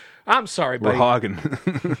 I'm sorry, We're buddy. hogging.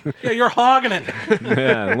 Yeah, you're hogging it.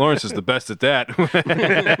 Yeah, Lawrence is the best at that.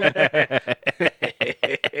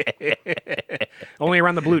 Only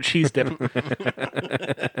around the blue cheese dip.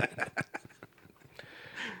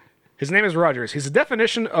 His name is Rogers. He's the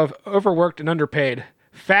definition of overworked and underpaid.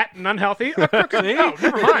 Fat and unhealthy. A crooked. Oh,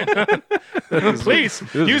 never mind. Please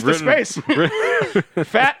use the space.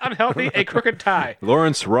 Fat, unhealthy, a crooked tie.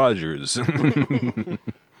 Lawrence Rogers. In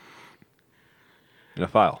a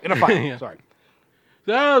file. In a file. Yeah. Sorry.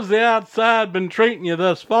 So how's the outside been treating you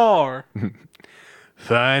thus far?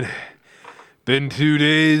 Fine. Been 2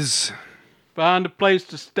 days. Find a place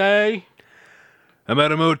to stay? I'm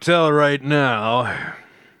at a motel right now.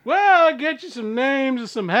 Well, I'll get you some names of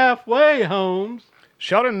some halfway homes.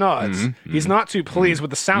 Sheldon nods. He's not too pleased with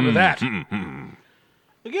the sound of that.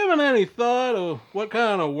 Given any thought of what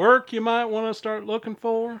kind of work you might want to start looking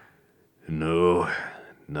for? No,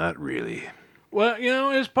 not really. Well,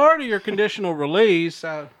 as part of your conditional release,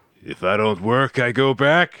 If I don't work, I go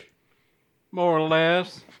back. more or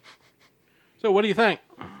less. So what do you think?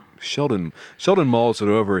 Sheldon mulls it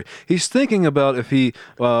over. He's thinking about if he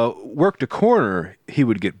worked a corner, he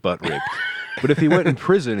would get butt raped. But if he went in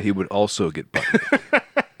prison, he would also get butt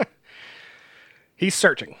raped. He's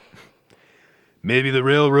searching. Maybe the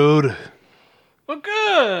railroad. Well,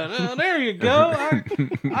 good. There you go.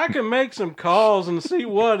 I can make some calls and see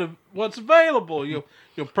what's available. You'll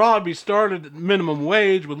probably be started at minimum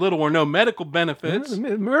wage with little or no medical benefits.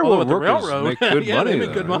 Railroad with the workers railroad. make good Yeah, money. they make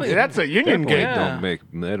though. good money. Yeah, that's a union Definitely gig. Yeah. don't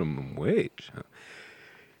make minimum wage.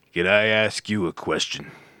 Can I ask you a question?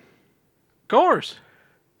 Of course.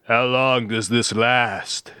 How long does this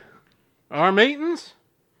last? Our meetings?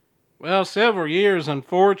 Well, several years,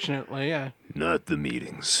 unfortunately. Not the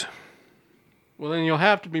meetings. Well, then you'll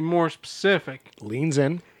have to be more specific. Leans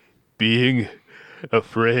in. Being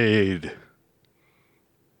afraid.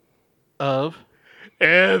 Of?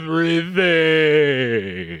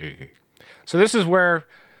 Everything. So this is where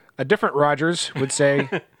a different Rogers would say,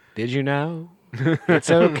 "Did you know? It's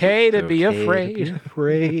okay to be afraid."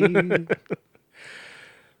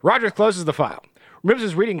 Rogers closes the file, removes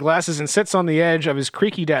his reading glasses, and sits on the edge of his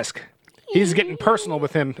creaky desk. He's getting personal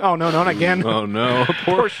with him. Oh, no, not again. Oh no,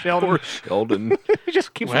 Poor Sheldon. Poor Sheldon. He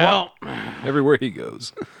just keeps Well, Everywhere he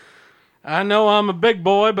goes. I know I'm a big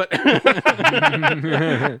boy, but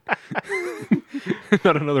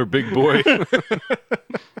Not another big boy. that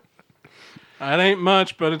ain't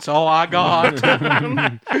much, but it's all I got.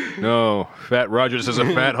 No, Fat Rogers is a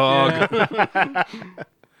fat hog.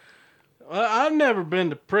 Well, I've never been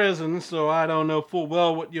to prison, so I don't know full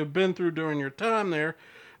well what you've been through during your time there.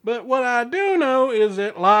 But what I do know is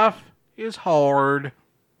that life is hard.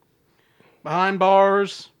 Behind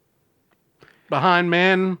bars, behind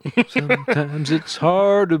men. Sometimes it's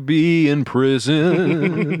hard to be in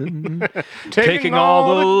prison. Taking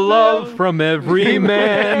all the love from every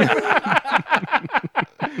man.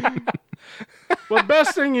 Well,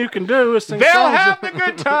 best thing you can do is sing They'll songs. have the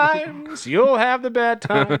good times. You'll have the bad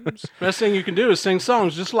times. Best thing you can do is sing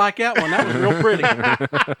songs just like that one. That was real pretty.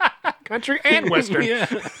 Country and Western. Yeah.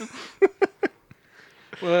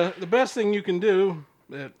 Well, the best thing you can do,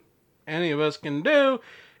 that any of us can do,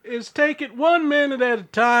 is take it 1 minute at a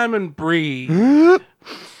time and breathe.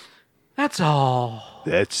 That's all.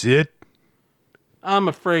 That's it. I'm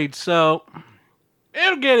afraid so.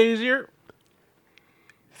 It'll get easier.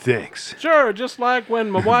 Thanks. Sure, just like when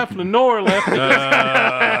my wife Lenore left me.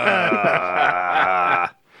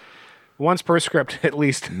 Once per script, at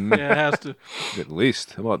least. Yeah, it has to. At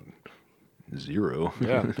least. How about 0?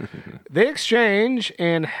 Yeah. They exchange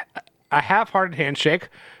in a half-hearted handshake,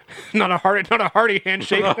 not a hearty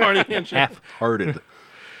handshake, Half-hearted.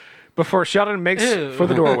 before Sheldon makes Ew. for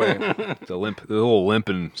the doorway. The little limp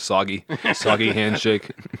and soggy handshake.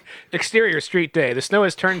 Exterior street day. The snow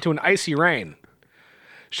has turned to an icy rain.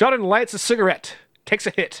 Sheldon lights a cigarette, takes a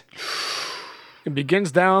hit, and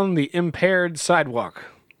begins down the impaired sidewalk.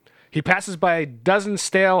 He passes by a dozen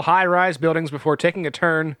stale high-rise buildings before taking a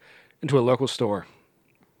turn into a local store.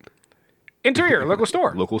 Interior, local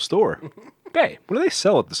store. Local store. Day. What do they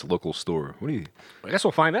sell at this local store? What do you? I guess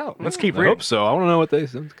we'll find out. Let's keep I reading. hope so. I want to know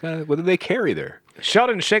what do they carry there?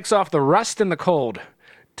 Sheldon shakes off the rust and the cold,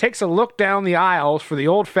 takes a look down the aisles for the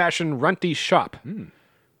old-fashioned runty shop.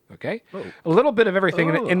 Okay? A little bit of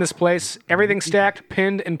everything in this place. Everything stacked,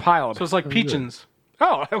 pinned, and piled. So it's like Peachins.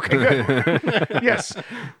 Oh, okay, good. Yes.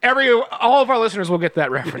 All of our listeners will get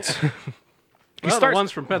that reference. Well, the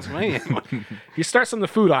ones from Pennsylvania. He starts on the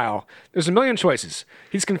food aisle. There's a million choices.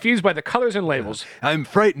 He's confused by the colors and labels. I'm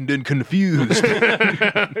frightened and confused.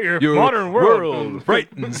 Your modern world.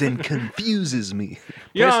 frightens and confuses me.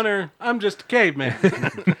 Your Honor, I'm just a caveman.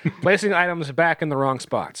 Placing items back in the wrong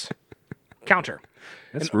spots. Counter.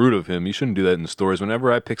 That's rude of him. You shouldn't do that in stores.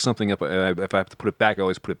 Whenever I pick something up, if I have to put it back, I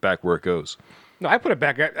always put it back where it goes. No, I put it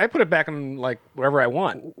back. I put it back in like wherever I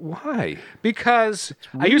want. Why? Because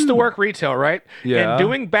I used to work retail, right? Yeah. And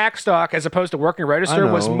doing back stock as opposed to working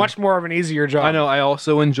register was know. much more of an easier job. I know. I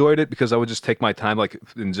also enjoyed it because I would just take my time,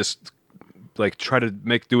 and just try to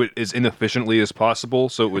do it as inefficiently as possible,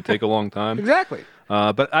 so it would take a long time. Exactly.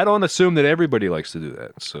 But I don't assume that everybody likes to do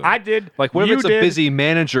that. So I did. Like, what if You it's a did. busy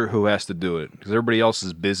manager who has to do it because everybody else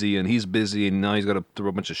is busy and he's busy and now he's got to throw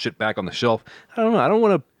a bunch of shit back on the shelf? I don't know. I don't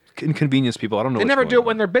want to inconvenience people. I don't know. They never do it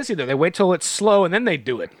when they're busy, though. They wait till it's slow and then they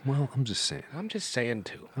do it. Well, I'm just saying. I'm just saying,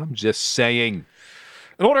 too. I'm just saying.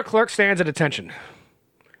 An older clerk stands at attention.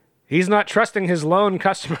 He's not trusting his lone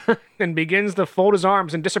customer and begins to fold his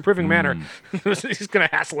arms in disapproving manner. He's going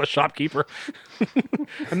to hassle a shopkeeper.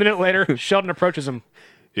 A minute later, Sheldon approaches him.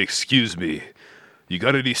 Excuse me. You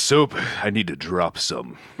got any soap? I need to drop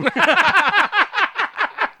some.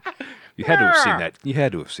 You had to have seen that. You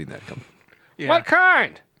had to have seen that come. Yeah. What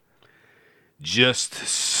kind? Just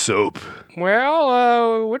soap.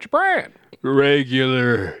 Well, which brand?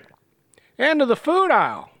 Regular. Into the food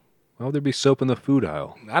aisle. Why would there be soap in the food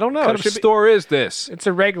aisle? I don't know. What kind of store is this? It's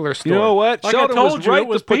a regular store. You know what? Like Sheldon I told was you, right it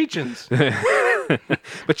was to put, Peachins.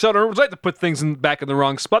 But Sheldon was right to put things back in the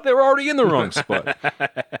wrong spot. They were already in the wrong spot.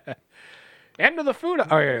 Into the food aisle.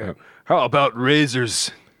 Oh, yeah. How about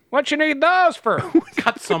razors? What you need those for?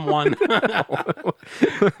 Cut someone.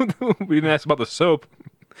 We didn't ask about the soap.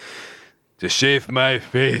 To shave my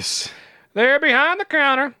face. They're behind the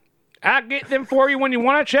counter. I'll get them for you when you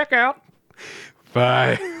want to check out.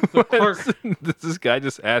 Bye. Clerk. Does this guy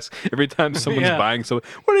just ask every time someone's Yeah. buying something?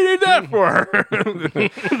 What do you need that for?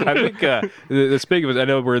 I think speaking of it, I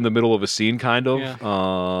know we're in the middle of a scene, kind of.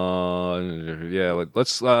 Yeah.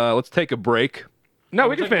 Let's take a break. No,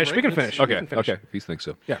 we can take a finish. break. We can finish. Okay, We can finish. okay. If you think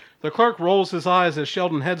so. Yeah. The clerk rolls his eyes as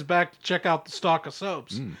Sheldon heads back to check out the stock of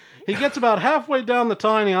soaps. He gets about halfway down the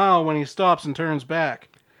tiny aisle when he stops and turns back.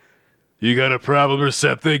 You got a problem or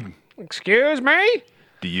something? Excuse me?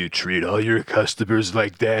 Do you treat all your customers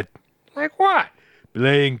like that? Like what?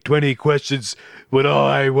 Playing 20 questions when all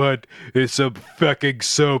I want is some fucking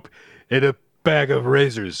soap and a bag of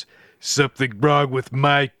razors. Something wrong with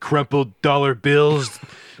my crumpled dollar bills?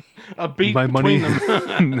 A beat My money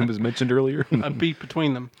between them. was mentioned earlier. A beat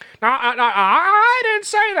between them. No, I didn't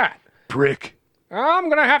say that. Prick. I'm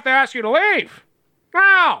going to have to ask you to leave.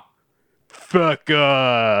 Now. Fuck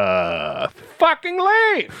off. Fucking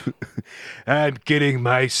leave. I'm getting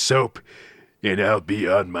my soap and I'll be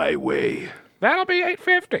on my way. That'll be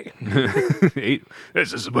 $8.50.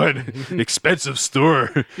 This is one expensive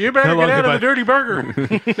store. You better How long get out have of the dirty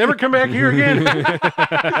burger. Never come back here again.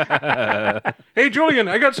 Hey, Julian,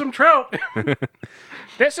 I got some trout.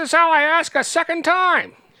 This is how I ask a second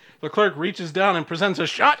time. The clerk reaches down and presents a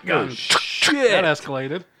shotgun. That Shit.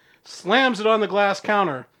 escalated. Slams it on the glass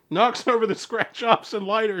counter. Knocks over the scratch-offs and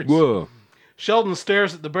lighters. Whoa. Sheldon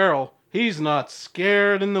stares at the barrel. He's not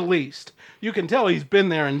scared in the least. You can tell he's been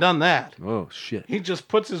there and done that. Oh, shit. He just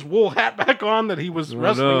puts his wool hat back on that he was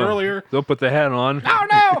wrestling earlier Don't put the hat on. Oh,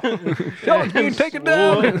 no. Don't take it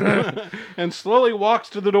down. and slowly walks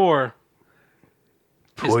to the door.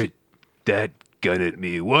 Point that gun at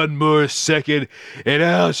me 1 more second, and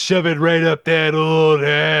I'll shove it right up that old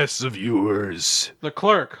ass of yours. The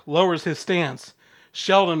clerk lowers his stance.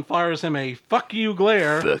 Sheldon fires him a fuck you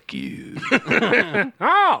glare Fuck you.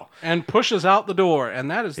 Oh. and pushes out the door. And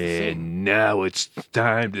that is the scene. And now it's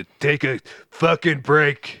time to take a fucking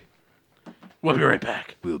break. We'll be right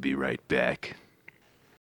back. We'll be right back.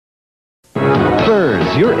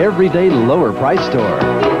 Furs, your everyday lower price store,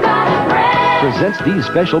 presents these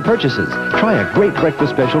special purchases. Try a great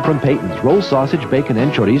breakfast special from Peyton's. Roll sausage, bacon,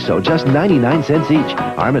 and chorizo, just 99 cents each.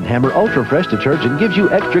 Arm & Hammer Ultra Fresh detergent gives you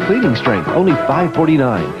extra cleaning strength, only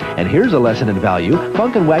 $5.49. And here's a lesson in value.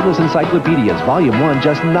 Funk and Waggles Encyclopedias, Volume 1,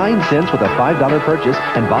 just 9 cents with a $5 purchase,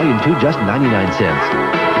 and Volume 2, just 99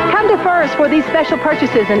 cents. Come to Furs for these special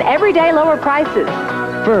purchases and everyday lower prices.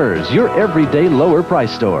 Furs, your everyday lower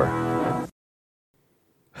price store.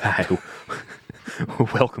 Hi.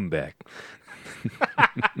 Welcome back.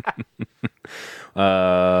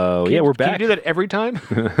 Yeah, we're back. Can you do that every time?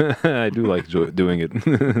 I do like doing it.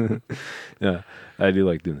 Yeah, I do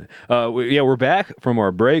like doing it. We're back from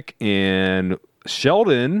our break, and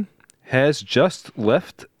Sheldon has just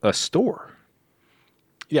left a store.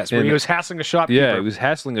 Yes, where And- he was hassling a shopkeeper. Yeah, he was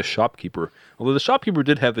hassling a shopkeeper. Although the shopkeeper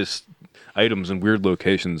did have his items in weird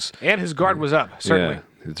locations. And his guard was up, certainly.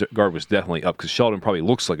 his guard was definitely up because Sheldon probably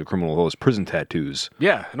looks like a criminal with all his prison tattoos.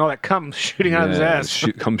 Yeah, and all that cum shooting out of his ass.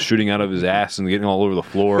 Comes shooting out of his ass and getting all over the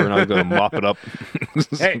floor, and I'm going to mop it up.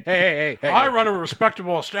 Hey. I run a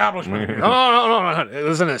respectable establishment here. No.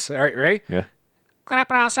 Listen to this. All right, ready? Yeah.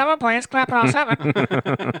 Clap it on 7, please. Clap it on 7.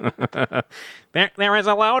 there is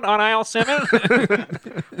a load on aisle 7.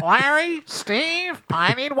 Larry, Steve,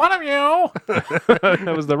 I need one of you.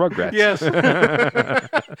 That was the Rugrats. Yes.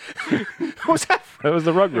 What was that? That was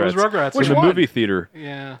the Rugrats. It was Rugrats. In the one? movie theater.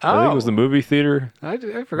 Yeah. I think it was the movie theater. I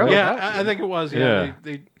forgot about Yeah, that. I think it was. Yeah.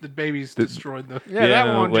 Yeah, the babies destroyed the. Yeah,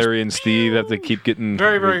 that one just- Larry and Steve have to keep getting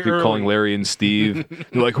Very, very keep calling early. Larry and Steve.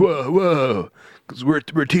 They're like, whoa, because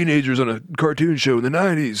we're teenagers on a cartoon show in the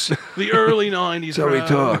 90s. The early 90s. That's how we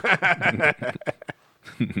crowd.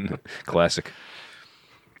 talk. Classic.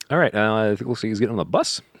 All right, I think looks like he's getting on the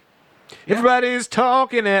bus. Everybody's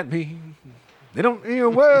talking at me. They don't hear a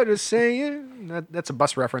word of saying. That's a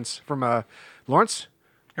bus reference from Lawrence.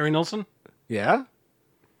 Harry Nilsson? Yeah.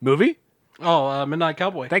 Movie? Oh, Midnight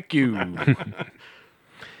Cowboy. Thank you.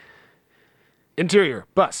 Interior,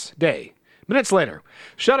 bus, day. Minutes later,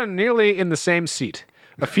 Sheldon nearly in the same seat.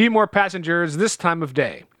 A few more passengers this time of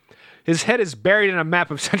day. His head is buried in a map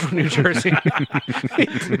of central New Jersey.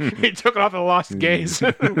 he took it off at Lost Gaze.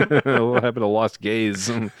 What happened to Lost Gaze?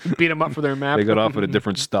 Beat him up for their map. They got off at a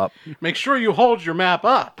different stop. Make sure you hold your map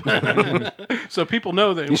up so people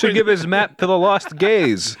know that You should give his map to the Lost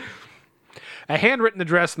Gaze. A handwritten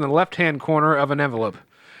address in the left-hand corner of an envelope.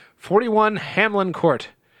 41 Hamlin Court.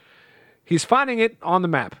 He's finding it on the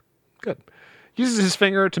map. Good. Uses his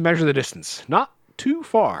finger to measure the distance. Not too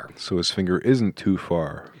far. So his finger isn't too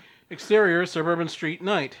far. Exterior, suburban street,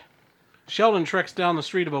 night. Sheldon treks down the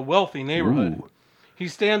street of a wealthy neighborhood. Ooh. He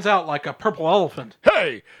stands out like a purple elephant.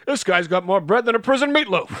 Hey, this guy's got more bread than a prison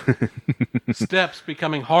meatloaf. Steps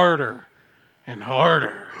becoming harder and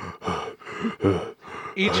harder.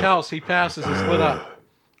 Each house he passes is lit up.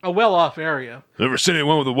 A well-off area. Never seen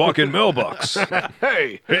anyone with a walk-in mailbox.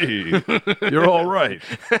 Hey. Hey, you're all right.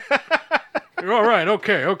 You're all right.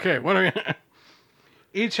 Okay. What are you?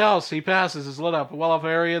 Each house he passes is lit up. A well-off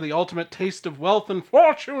area, the ultimate taste of wealth and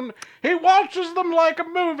fortune. He watches them like a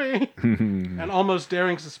movie. An almost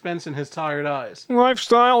daring suspense in his tired eyes.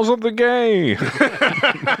 Lifestyles of the gay.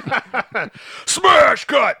 Smash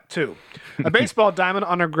cut! 2. A baseball diamond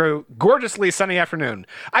on a gorgeously sunny afternoon.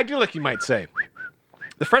 Idyllic, you might say.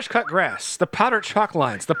 The fresh cut grass, the powdered chalk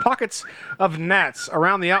lines, the pockets of gnats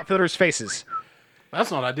around the outfielders' faces.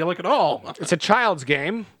 That's not idyllic at all. It's a child's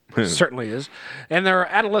game. Certainly is. And there are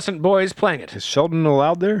adolescent boys playing it. Is Sheldon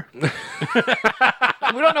allowed there?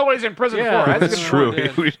 We don't know what he's in prison Yeah, for. that's That's good true.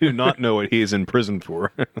 idea. We do not know what he is in prison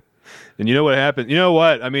for. And you know what happened? You know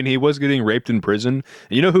what? I mean, he was getting raped in prison. And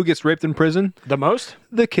you know who gets raped in prison? The most?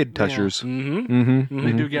 The kid touchers. They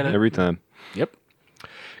do get it. Every time. Yep.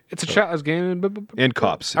 It's a child's game. And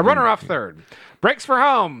cops. A runner off third. Breaks for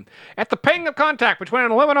home. At the ping of contact between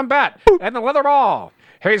an aluminum bat and the leather ball.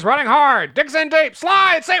 He's running hard. Digs in deep.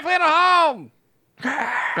 Slides safely into home.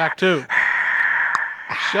 Back two.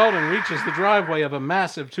 Sheldon reaches the driveway of a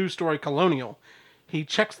massive 2-story colonial. He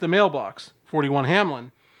checks the mailbox. 41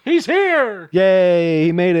 Hamlin. He's here! Yay,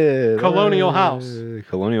 he made it. Colonial house.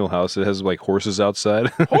 Colonial house. It has like horses outside.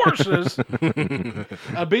 Horses!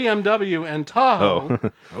 A BMW and Tahoe Oh.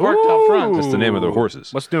 parked out front. That's the name of the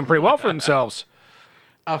horses. Must be doing pretty well for themselves.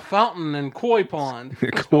 A fountain and koi pond.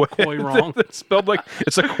 Koi. Koi wrong. It's spelled like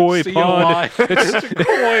it's a koi C-O-I. pond. It's a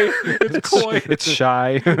koi. It's koi. It's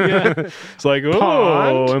shy. Yeah. It's like, oh,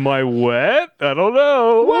 Pond? am I wet? I don't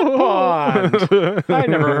know. What pond? I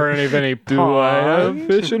never heard of any pond. Do I have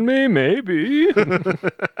fish in me? Maybe.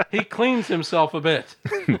 He cleans himself a bit.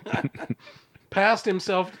 Pats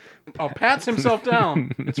himself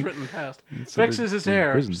down. It's written past. Fixes his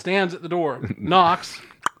hair. prison. Stands at the door. Knocks.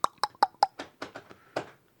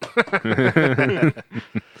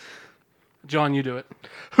 John, you do it.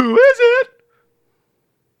 Who is it?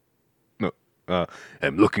 No,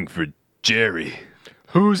 I'm looking for Jerry.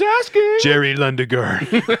 Who's asking? Jerry Lundegaard.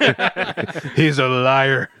 He's a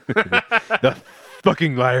liar. The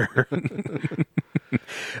fucking liar.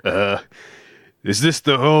 Is this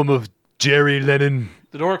the home of Jerry Lennon?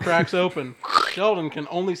 The door cracks open. Sheldon can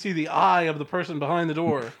only see the eye of the person behind the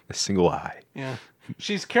door. A single eye. Yeah.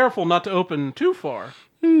 She's careful not to open too far.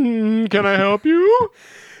 Can I help you?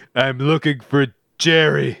 I'm looking for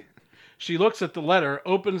Jerry. She looks at the letter,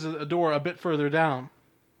 opens the door a bit further down.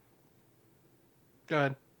 Go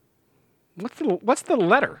ahead. What's the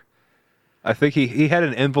letter? I think he had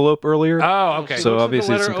an envelope earlier. Oh, okay. She So looks at obviously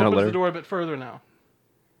the it's letter, some kind of opens letter. the door a bit further now.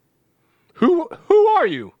 Who are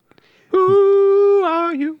you? Who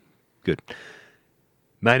are you? Good.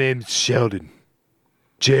 My name's Sheldon.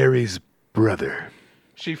 Jerry's brother.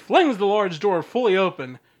 She flings the large door fully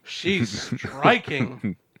open. She's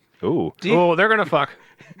striking. Oh, Oh, they're gonna fuck.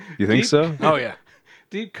 you think Deep- so? Oh yeah.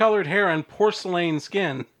 Deep-colored hair and porcelain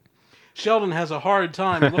skin. Sheldon has a hard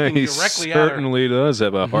time looking He directly at her. certainly does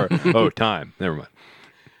have a heart. Oh, time. Never mind.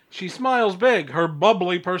 She smiles big. Her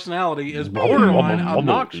bubbly personality is borderline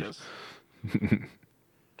obnoxious.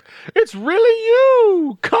 It's really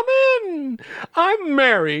you. Come in. I'm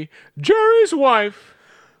Mary, Jerry's wife.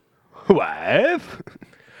 Wife?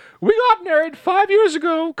 We got married 5 years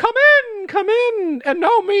ago. Come in, and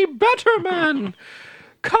know me better, man.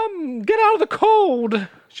 Come, get out of the cold.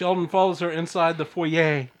 Sheldon follows her inside the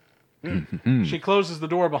foyer. She closes the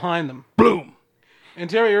door behind them. Bloom.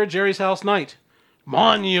 Interior, Jerry's house night.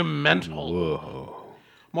 Monumental. Whoa.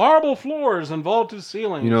 Marble floors and vaulted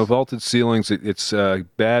ceilings. You know, vaulted ceilings, it's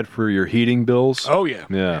bad for your heating bills. Oh yeah.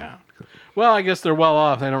 Yeah. Well, I guess they're well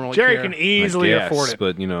off. They don't really Jerry care. can easily I guess, afford it.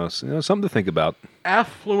 But, something to think about.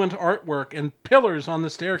 Affluent artwork and pillars on the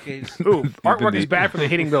staircase. Ooh, artwork is bad for the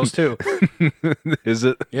heating bills too. Is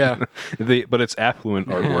it? Yeah. But it's affluent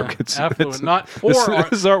artwork. It's Affluent, it's- not for this, art.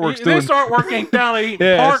 this artwork's This doing artwork ain't down at Eaton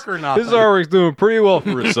yeah, Park or nothing. This artwork's doing pretty well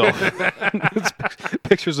for itself. It's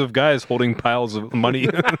pictures of guys holding piles of money.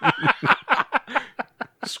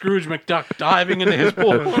 Scrooge McDuck diving into his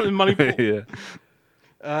pool, money pool. Yeah.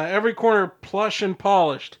 Every corner plush and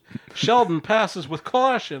polished. Sheldon passes with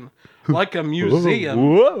caution, like a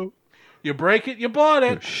museum. Whoa. You break it, you bought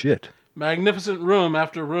it. Shit. Magnificent room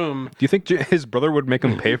after room. Do you think his brother would make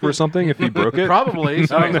him pay for something if he broke it? Probably.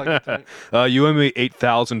 Sounds like it. You owe me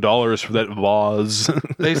 $8,000 for that vase.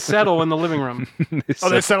 They settle in the living room. Oh,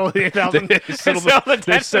 they settled the 8,000.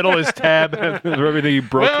 They settle his tab for everything he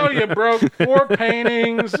broke. Well, you broke 4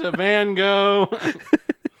 paintings, a Van Gogh.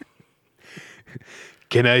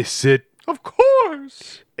 Can I sit Of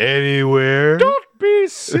course. anywhere? Don't be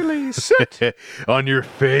silly. Sit. On your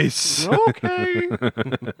face. Okay.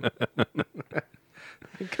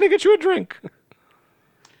 Can I get you a drink?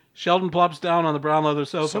 Sheldon plops down on the brown leather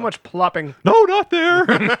sofa. So much plopping. No, not there.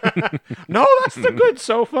 No, that's the good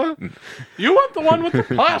sofa. You want the one with the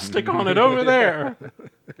plastic on it over there.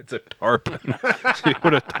 It's a tarp. So you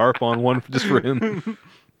put a tarp on one just for him.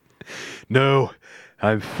 No,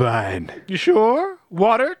 I'm fine. You sure?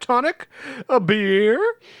 Water, tonic, a beer?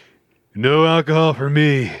 No alcohol for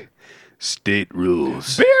me. State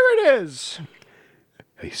rules. Beer it is.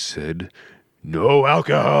 I said no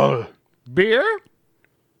alcohol. Beer?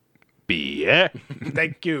 Beer.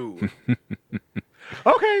 Thank you.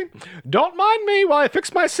 Okay, don't mind me while I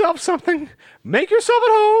fix myself something. Make yourself at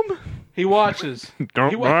home. He watches. Don't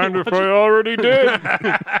He mind if watches- I already did.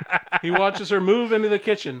 He watches her move into the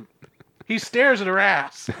kitchen. He stares at her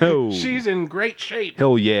ass. Oh. She's in great shape.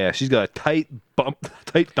 Hell yeah, she's got a tight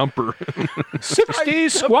dumper. 60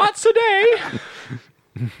 squats a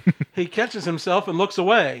day. He catches himself and looks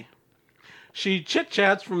away. She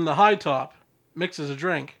chit-chats from the high top, mixes a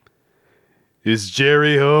drink. Is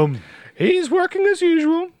Jerry home? He's working as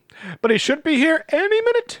usual, but he should be here any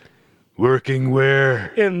minute. Working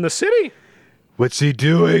where? In the city. What's he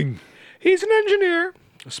doing? He's an engineer.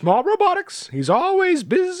 Small robotics. He's always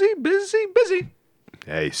busy.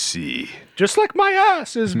 I see. Just like my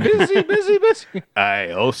ass is busy.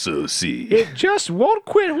 I also see. It just won't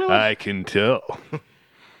quit, will it? I can tell.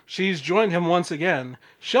 She's joined him once again.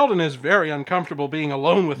 Sheldon is very uncomfortable being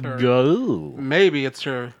alone with her. Go. Maybe it's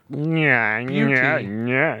her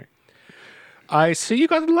beauty. I see you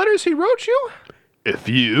got the letters he wrote you. A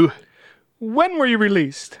few When were you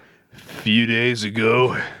released? days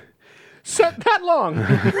ago. Set that long.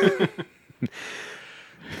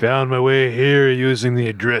 Found my way here using the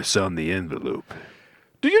address on the envelope.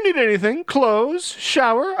 Do you need anything? Clothes,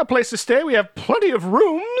 shower, a place to stay? We have plenty of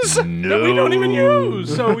rooms. No, That we don't even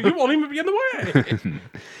use, so you won't even be in the way.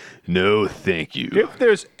 No, thank you. If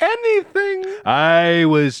there's anything, I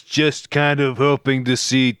was just kind of hoping to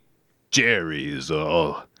see Jerry is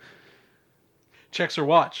all. Checks her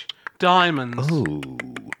watch. Diamonds. Oh,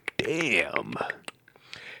 damn.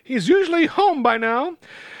 he's usually home by now.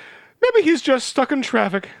 Maybe he's just stuck in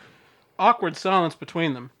traffic. Awkward silence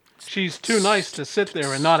between them. She's too nice to sit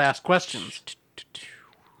there and not ask questions.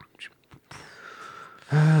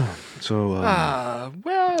 So,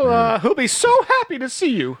 He'll be so happy to see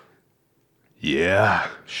you. yeah.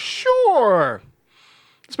 Sure.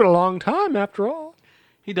 It's been a long time after all.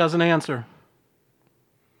 He doesn't answer.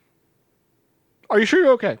 Are you sure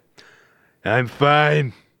you're okay? I'm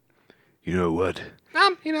fine. You know what?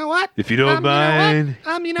 You know what? If you don't mind.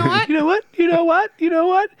 You know what? You know what? You know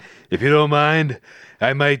what? If you don't mind,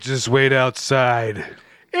 I might just wait outside.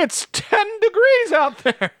 It's 10 degrees out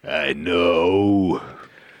there. I know.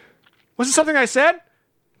 Was it something I said?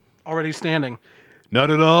 Already standing.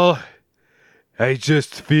 Not at all. I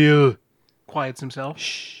just feel Quiets himself.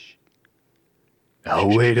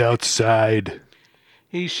 I'll wait outside.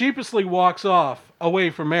 He sheepishly walks off, away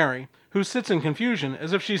from Mary, who sits in confusion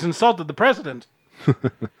as if she's insulted the president.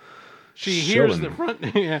 She hears Sheldon the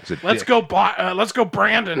front. Yeah. a Let's dick. go, let's go,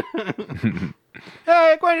 Brandon. Hey,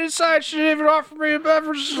 I went inside. She even offered me a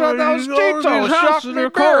beverage. That was Tito. Shocked me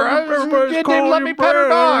better. They didn't let me pet her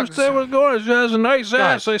dogs. They was going. She has a nice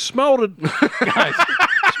ass. I smelled it. Guys.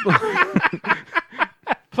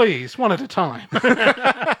 Please, one at a time.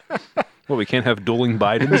 Well, we can't have dueling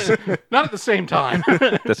Bidens. Not at the same time.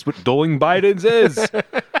 That's what dueling Bidens is.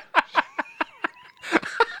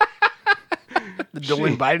 The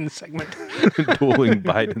dueling Biden segment. Dueling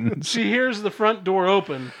Bidens. She hears the front door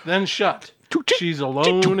open, then shut. She's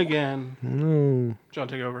alone again. John,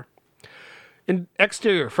 take over. In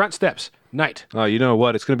exterior, front steps, night. You know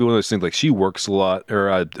what? It's going to be one of those things like she works a lot,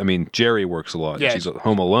 or Jerry works a lot. Yeah. She's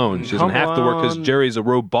home alone. She doesn't Home have to work because alone. Jerry's a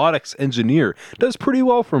robotics engineer. Does pretty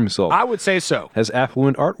well for himself. I would say so. Has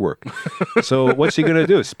affluent artwork. So what's she going to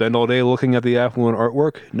do? Spend all day looking at the affluent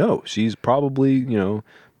artwork? No, she's probably,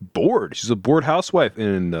 bored. She's a bored housewife,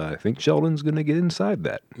 and I think Sheldon's going to get inside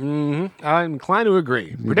that. I'm inclined to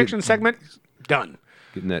agree. Prediction segment, done.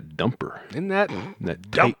 Getting that dumper. In that That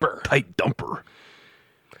dumper. Tight dumper.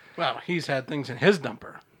 Well, he's had things in his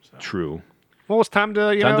dumper. So. True. Well, it's time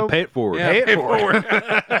to, Time to pay it forward. Yeah, Pay it pay forward.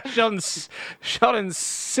 Sheldon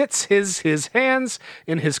sits his hands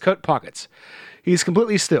in his coat pockets. He's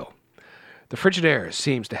completely still. The frigid air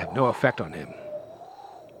seems to have no effect on him.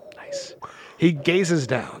 Nice. He gazes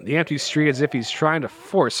down the empty street as if he's trying to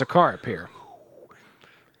force a car appear.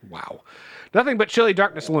 Wow. Nothing but chilly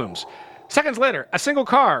darkness looms. Seconds later, a single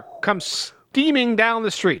car comes steaming down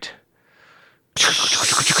the street.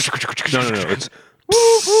 No. It's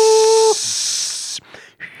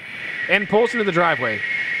And pulls into the driveway.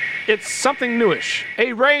 It's something newish.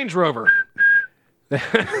 A Range Rover.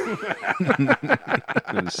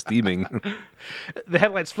 steaming. The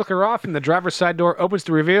headlights flicker off and the driver's side door opens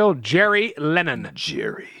to reveal Jerry Lennon.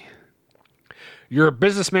 Jerry. You're a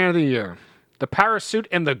businessman of the year. The power suit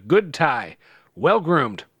and the good tie. Well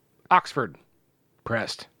groomed. Oxford.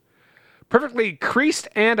 Pressed. Perfectly creased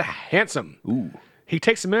and handsome. Ooh. He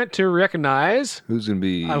takes a minute to recognize. Who's going to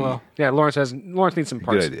be... I will. Yeah, Lawrence needs some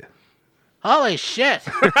parts. Good idea. Holy shit.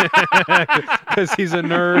 Because he's a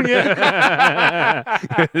nerd.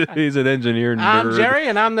 He's an engineer nerd. I'm Jerry,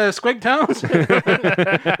 and I'm the Squig Tones.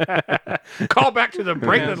 Call back to the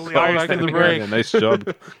break. Yeah, that we call always back to think the we break. hear. Yeah, nice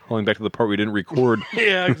job calling back to the part we didn't record.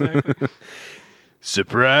 Yeah, exactly.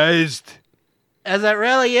 Surprised? Is it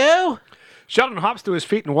really you? Sheldon hops to his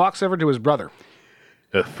feet and walks over to his brother.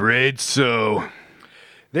 Afraid so.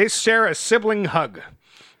 They share a sibling hug.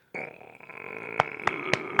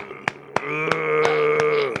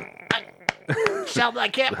 Sheldon, I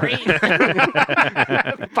can't breathe.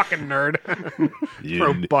 Fucking nerd.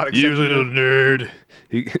 Robotics you little nerd.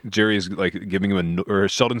 Jerry's like giving him or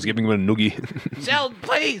Sheldon's giving him a noogie. Sheldon,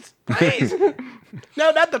 please. Please.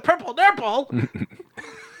 No, not the purple nurple.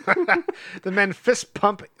 The men fist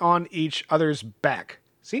pump on each other's back.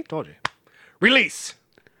 See? Told you. Release.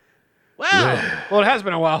 Wow. Well, it has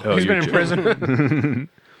been a while. Oh, He's been you're in prison.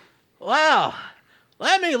 Wow.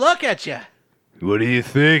 Let me look at you. What do you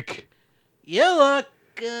think? You look.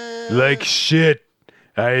 Like shit.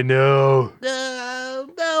 I know.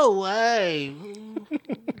 No way.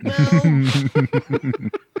 No.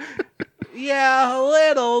 Yeah, a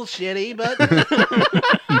little shitty, but.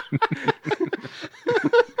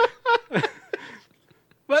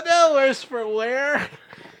 But no worse for wear.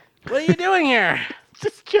 What are you doing here?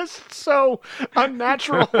 It's just so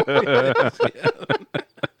unnatural.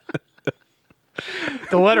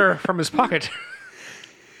 The letter from his pocket.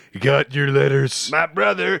 Got your letters. My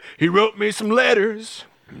brother, he wrote me some letters.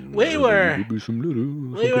 We were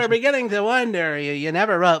beginning to wonder. You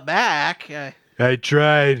never wrote back. I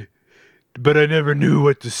tried, but I never knew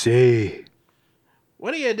what to say.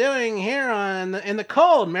 What are you doing here in the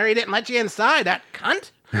cold? Mary didn't let you inside, that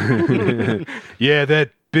cunt. Yeah,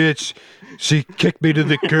 that bitch. She kicked me to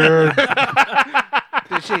the curb.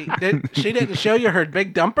 She didn't show you her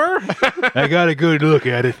big dumper? I got a good look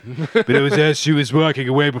at it, but it was as she was walking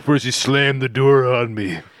away before she slammed the door on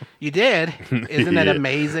me. You did? Isn't it Yeah.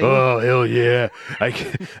 amazing? Oh, hell yeah.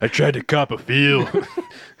 I tried to cop a feel.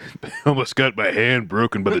 Almost got my hand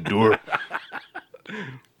broken by the door.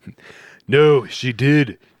 No, she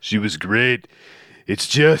did. She was great. It's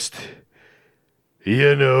just,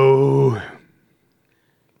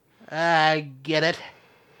 I get it.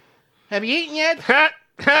 Have you eaten yet?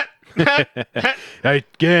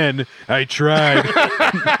 Again, I tried.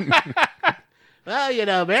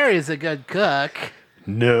 Well, Mary's a good cook.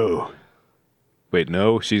 No. Wait,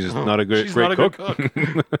 no, she's not a great, She's great not a cook. good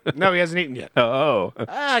cook. No, he hasn't eaten yet. Oh,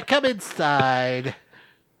 Come inside.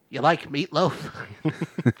 You like meatloaf?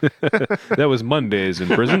 that was Mondays in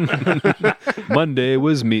prison. Monday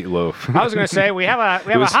was meatloaf. I was going to say we have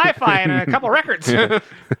a was- hi-fi and a couple records.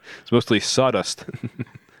 It's mostly sawdust.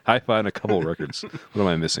 Hi-fi and a couple records. What am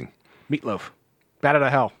I missing? Meatloaf, Bat Out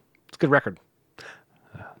of Hell. It's a good record.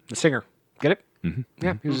 The singer, get it? Mm-hmm.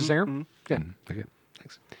 Yeah, he was a singer. Yeah. Okay,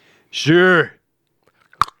 thanks. Sure.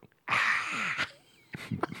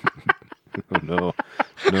 Oh no,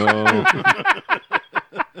 no.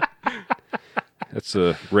 That's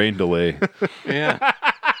a rain delay. Yeah.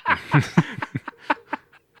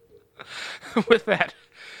 With that,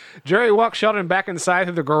 Jerry walks Sheldon back inside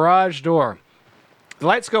through the garage door. The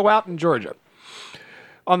lights go out in Georgia.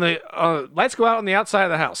 Lights go out on the outside of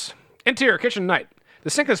the house. Interior kitchen night. The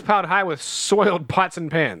sink is piled high with soiled pots and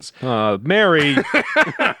pans. Mary,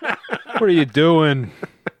 what are you doing?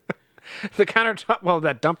 The countertop, well,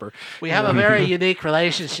 that dumper. We have a very unique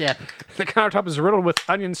relationship. The countertop is riddled with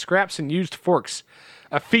onion scraps and used forks.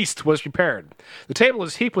 A feast was prepared. The table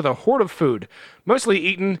is heaped with a hoard of food, mostly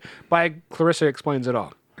eaten by Clarissa Explains It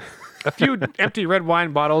All. A few empty red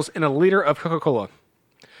wine bottles and a liter of Coca-Cola.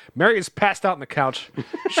 Mary is passed out on the couch.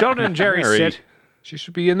 Sheldon and Jerry Mary, sit. she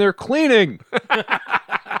should be in there cleaning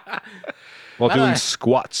while doing I-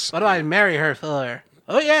 squats. What do I marry her for?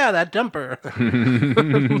 Oh, yeah, that dumper.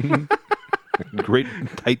 Great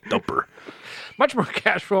tight dumper. Much more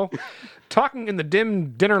casual, talking in the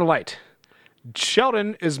dim dinner light.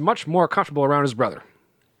 Sheldon is much more comfortable around his brother.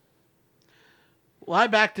 Why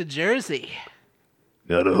back to Jersey?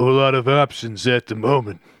 Not a whole lot of options at the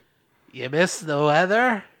moment. You miss the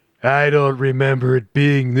weather? I don't remember it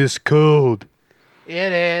being this cold.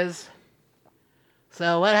 It is.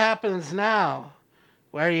 So what happens now?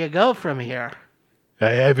 Where do you go from here?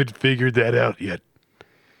 I haven't figured that out yet.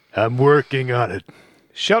 I'm working on it.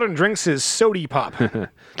 Sheldon drinks his sody pop.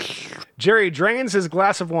 Jerry drains his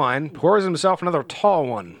glass of wine, pours himself another tall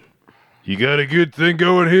one. You got a good thing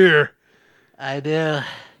going here. I do.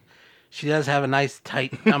 She does have a nice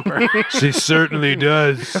tight dumper. She certainly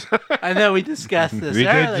does. I know we discussed this We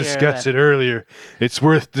earlier. did discuss it earlier. It's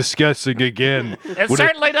worth discussing again. It What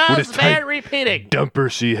certainly what does, tight bear repeating.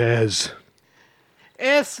 dumper she has.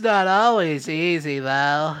 It's not always easy,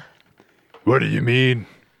 though. What do you mean?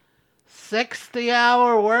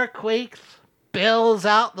 60-hour work weeks, bills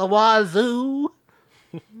out the wazoo.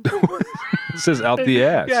 It says out the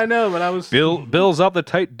ass. Yeah, I know, but I was... Bill's out the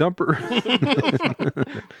tight dumper.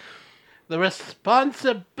 The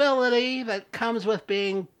responsibility that comes with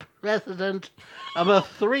being president of a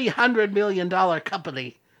 $300 million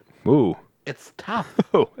company. Ooh. It's tough.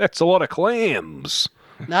 Oh, that's a lot of clams.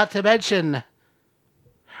 Not to mention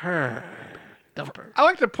her dumper. I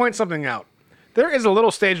like to point something out. There is a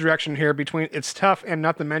little stage direction here between it's tough and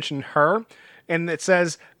not to mention her, and it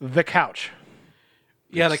says the couch.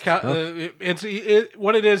 Yeah,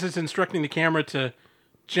 what it is instructing the camera to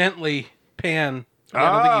gently pan. I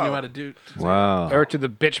don't think you knew how to do. Wow. Or to the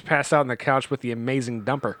bitch passed out on the couch with the amazing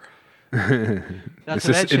dumper. Not Is to this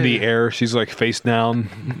in mention- the air? She's like face down,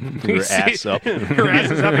 her ass up. Her ass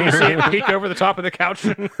is up and you see it peek over the top of the couch.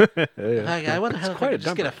 Like, I wonder how I quite a could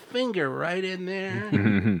just get dumper. a finger right in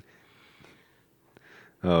there.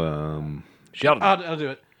 Sheldon. I'll do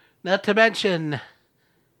it. Not to mention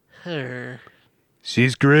her.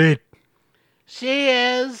 She's great. She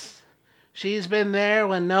is. She's been there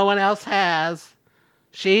when no one else has.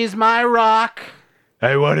 She's my rock.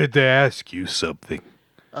 I wanted to ask you something.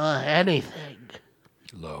 Anything.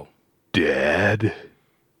 Low. Dad?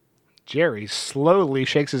 Jerry slowly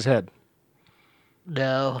shakes his head.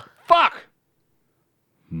 No. Fuck!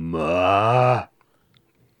 Ma?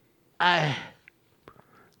 I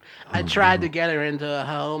tried to get her into a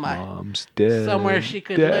home. Mom's dead. Somewhere she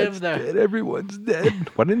could Dad's live there. Dead. Everyone's dead.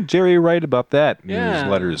 Why didn't Jerry write about that in Yeah. his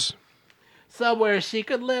letters? Somewhere she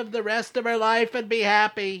could live the rest of her life and be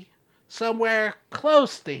happy. Somewhere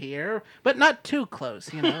close to here, but not too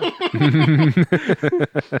close, you know.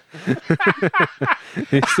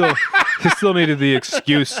 He still needed the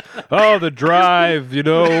excuse. Oh, the drive, you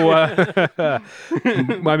know. I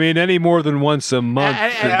mean, any more than once a month.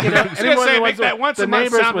 And, you know, I was gonna say, make that once a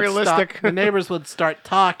month sound realistic. The neighbors would start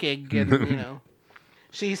talking, and you know,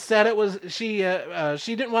 she said it was she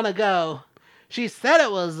didn't want to go. She said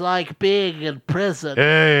it was like being in prison.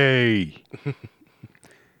 Hey!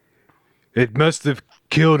 It must have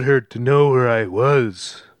killed her to know where I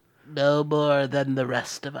was. No more than the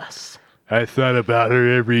rest of us. I thought about her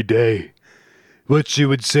every day. What she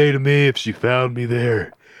would say to me if she found me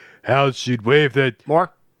there. How she'd wave that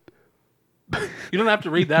More? You don't have to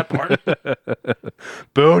read that part.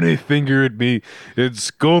 bony finger at me and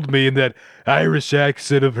scold me in that Irish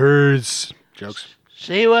accent of hers. Jokes.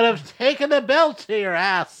 She would have taken the belt to your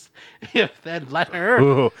ass if they'd let her.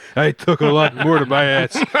 Oh, I took a lot more to my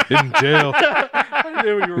ass in jail. I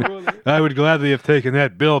knew you were going there. I would gladly have taken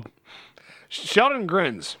that belt. Sheldon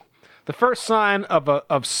grins. The first sign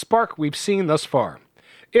of spark we've seen thus far.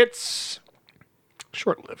 It's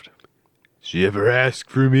short-lived. She ever ask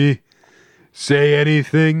for me? Say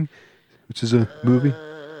anything? Which is a movie?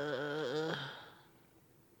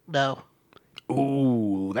 No.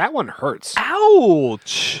 Ooh, that one hurts.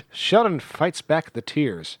 Ouch! Sheldon fights back the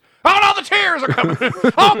tears. Oh no, the tears are coming!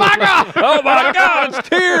 Oh my god! Oh my God, it's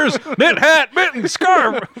tears! Knit hat, mitten,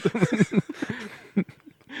 scarf!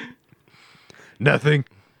 Nothing.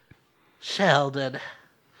 Sheldon.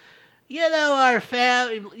 You know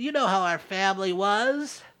how our family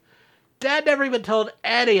was. Dad never even told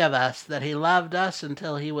any of us that he loved us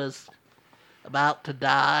until he was about to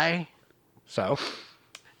die. So?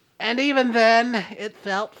 And even then, it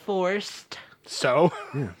felt forced. So?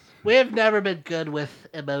 We've never been good with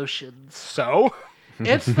emotions. So?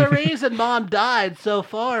 It's the reason Mom died so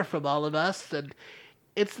far from all of us, and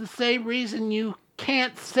it's the same reason you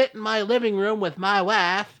can't sit in my living room with my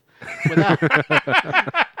wife without...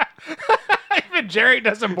 Even Jerry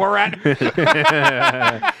does a Borat.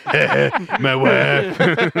 My wife.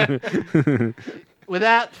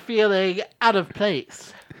 without feeling out of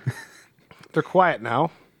place. They're quiet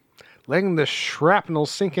now, letting the shrapnel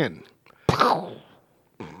sink in.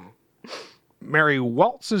 Mary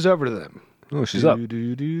waltzes over to them. Oh, she's up.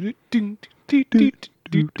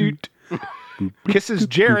 Kisses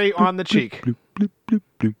Jerry on the cheek.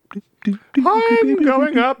 I'm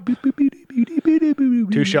going up.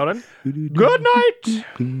 To Sheldon. Good night.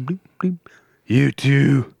 You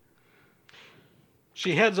too.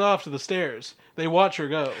 She heads off to the stairs. They watch her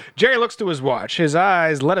go. Jerry looks to his watch. His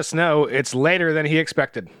eyes let us know it's later than he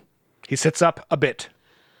expected. He sits up a bit.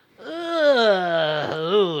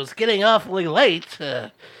 It's getting awfully late.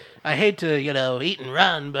 I hate to, eat and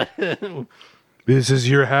run, but... This is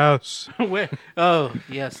your house. Oh,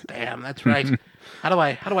 yes, damn, that's right. How do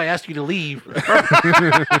I ask you to leave?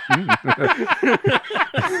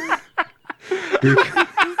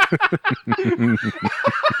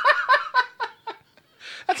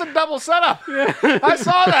 That's a double setup. I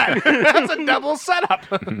saw that. That's a double setup.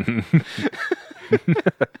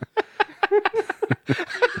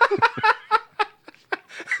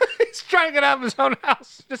 He's trying to get out of his own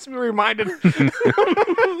house. Just to be reminded.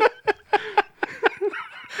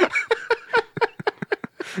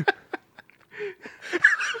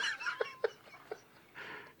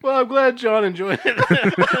 Well, I'm glad John enjoyed it.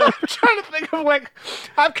 I'm trying to think of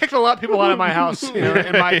I've kicked a lot of people out of my house,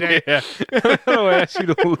 in my day. Yeah. I don't ask you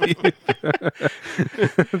to leave.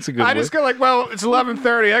 That's a good I way. just go it's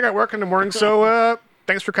 11:30. I got work in the morning, so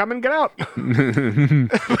thanks for coming. Get out. To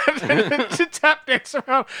tap dance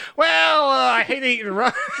around. Well, I hate eating and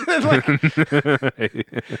run.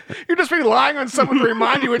 You're just relying on someone to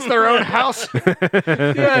remind you it's their own house.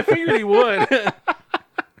 Yeah, I figured he would.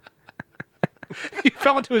 You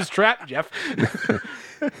fell into his trap, Jeff.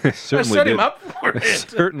 I Certainly set did. him up for it.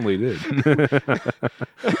 Certainly did.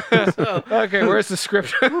 Okay, where's the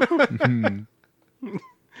script?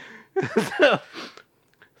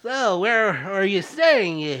 So, where are you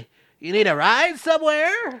staying? You need a ride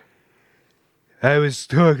somewhere? I was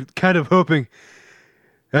kind of hoping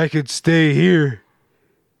I could stay here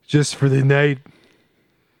just for the night.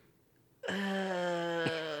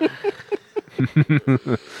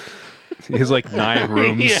 He has 9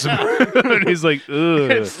 rooms. And he's like,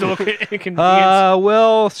 ugh. It's still inconvenient.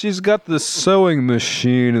 Well, she's got the sewing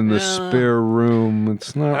machine in the spare room.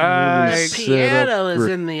 It's not really set Piano up is for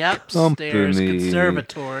in the upstairs company.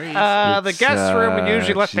 conservatory. The guest room would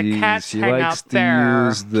usually let the cats she hang likes out to there.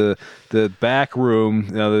 use the back room.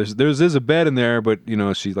 Now there's a bed in there, but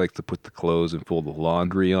she likes to put the clothes and fold the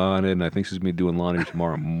laundry on it. And I think she's gonna be doing laundry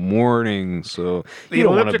tomorrow morning. So The you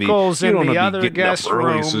don't want to be elliptical's you in don't the wanna other be getting guest up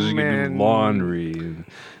early room so you can and- do laundry.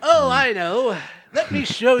 Oh, I know. Let me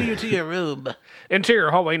show you to your room.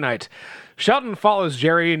 Interior hallway night. Sheldon follows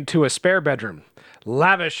Jerry into a spare bedroom.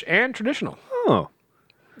 Lavish and traditional. Oh,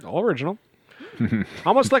 All original.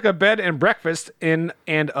 Almost like a bed and breakfast in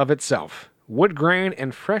and of itself. Wood grain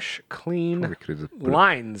and fresh, clean Probably could've put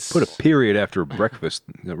lines. put a period after breakfast.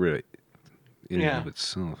 Not really. In and of Yeah.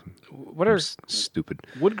 itself. What are Stupid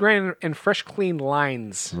wood grain and fresh, clean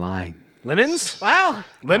lines? lines. Linens? Well,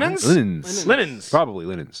 Linens? Linens. Probably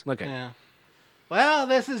linens. Okay. Yeah. well,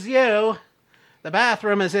 this is you. The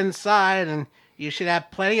bathroom is inside, and you should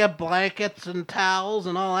have plenty of blankets and towels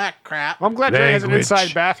and all that crap. Well, I'm glad Jerry has an Language.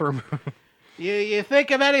 inside bathroom. You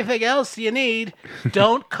think of anything else you need,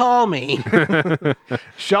 don't call me.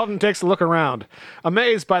 Sheldon takes a look around,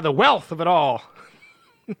 amazed by the wealth of it all.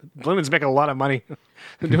 Linens making a lot of money.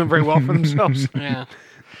 They're doing very well for themselves. Yeah.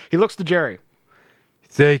 He looks to Jerry.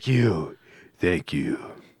 Thank you. Thank you.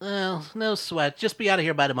 Well, no sweat. Just be out of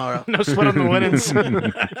here by tomorrow. No sweat on the linens.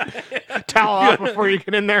 Towel off before you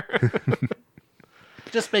get in there.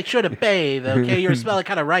 Just make sure to bathe, okay? You're smelling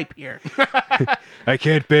kind of ripe here. I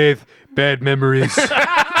can't bathe. Bad memories.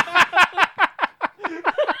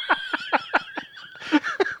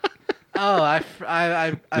 Oh,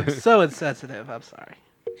 I'm so insensitive. I'm sorry.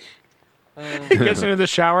 He gets into the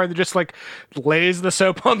shower and just like lays the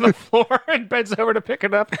soap on the floor and bends over to pick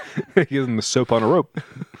it up. Gives him the soap on a rope.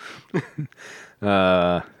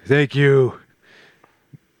 Thank you.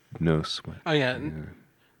 No sweat. Oh yeah.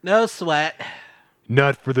 No sweat.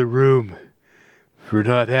 Not for the room. For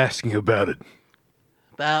not asking about it.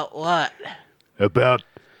 About what? About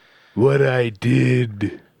what I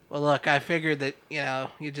did. Well, look, I figured that,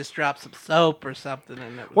 you just dropped some soap or something.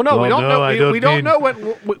 And it Well, no, we Well, don't no, know. I We, don't we don't mean- know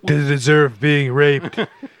what. To deserve being raped.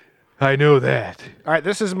 I know that. All right,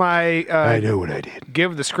 this is my I know what I did.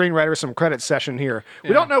 give the screenwriter some credit session here. We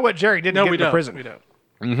don't know what Jerry did to No, get we into don't. prison. We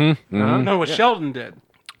don't. No, what Sheldon did.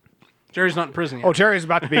 Jerry's not in prison yet. Oh, Jerry's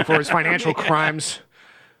about to be for his financial crimes.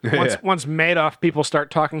 Once Madoff people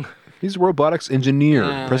start talking. He's a robotics engineer,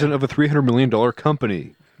 president of a $300 million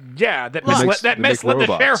company. Yeah, that They misled, make the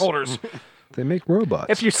robots. shareholders. They make robots.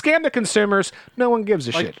 If you scam the consumers, no one gives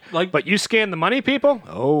a shit. But you scam the money people?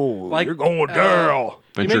 Oh, Like, you're going down.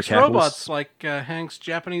 he Venture makes robots like Hank's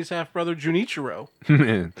Japanese half-brother Junichiro.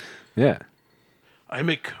 Yeah. I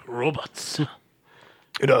make robots.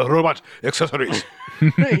 Robot accessories.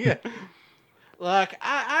 Yeah. Look,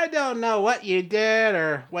 I don't know what you did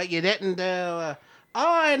or what you didn't do.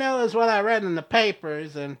 All I know is what I read in the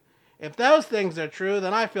papers, and if those things are true,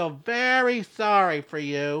 then I feel very sorry for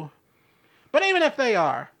you. But even if they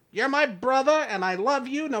are, you're my brother, and I love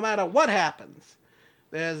you no matter what happens.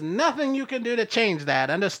 There's nothing you can do to change that,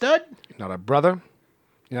 understood? Not a brother,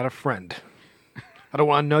 not a friend. I don't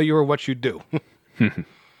want to know you or what you do.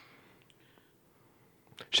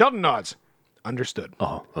 Sheldon nods. Understood.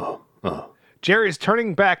 Jerry's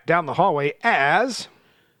turning back down the hallway as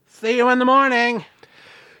See you in the morning.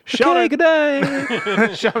 Sheldon, good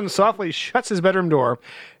day. Sheldon softly shuts his bedroom door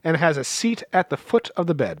and has a seat at the foot of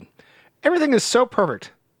the bed. Everything is so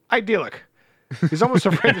perfect. Idyllic. He's almost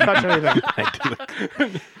afraid to touch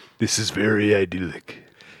anything. This is very idyllic.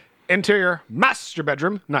 Interior, master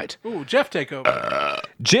bedroom, night. Ooh, Jeff take over.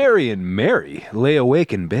 Jerry and Mary lay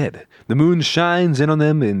awake in bed. The moon shines in on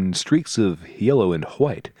them in streaks of yellow and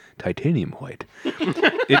white, titanium white.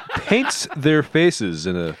 It paints their faces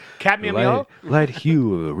in a Cadmium light, yellow? light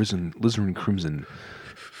hue of alizarin crimson.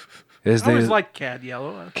 As I always they, like cad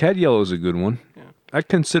yellow. Cad yellow is a good one. I'd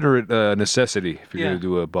consider it a necessity if you're Yeah. going to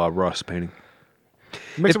do a Bob Ross painting.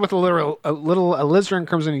 Mix it with a little alizarin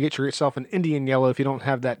crimson, you get yourself an Indian yellow if you don't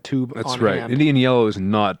have that tube That's on right. hand. Indian yellow is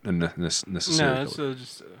not a necessary No, it's color.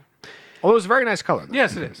 just. Although it's a very nice color.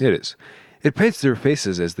 Yes, it is. It is. It paints their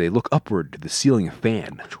faces as they look upward to the ceiling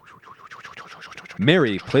fan.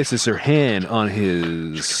 Mary places her hand on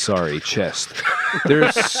his chest.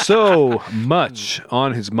 There's so much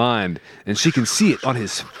on his mind, and she can see it on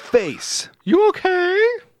his face. You okay?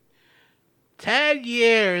 10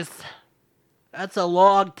 years. That's a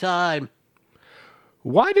long time.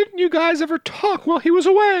 Why didn't you guys ever talk while he was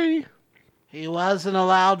away? He wasn't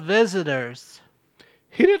allowed visitors.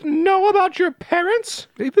 He didn't know about your parents?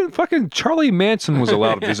 Even fucking Charlie Manson was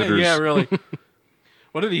allowed visitors. Yeah, really.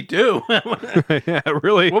 What did he do? Yeah,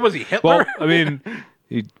 really. What was he, Hitler? Well, I mean,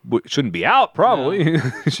 he shouldn't be out, probably.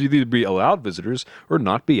 He should either be allowed visitors or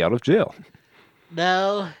not be out of jail.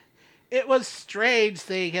 No, it was strange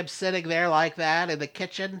seeing him sitting there like that in the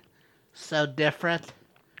kitchen. So different.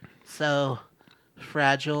 So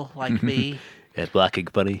fragile like me. That blocking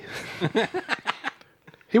buddy.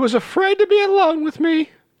 He was afraid to be alone with me.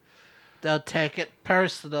 Don't take it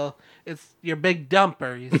personal. It's your big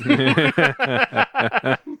dumper, you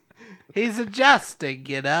see. He's adjusting,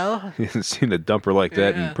 you know. He hasn't seen a dumper like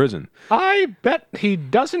that in prison. I bet he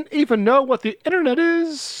doesn't even know what the internet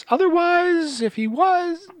is. Otherwise, if he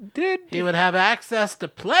did... He would have access to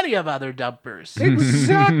plenty of other dumpers.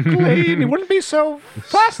 Exactly. He wouldn't be so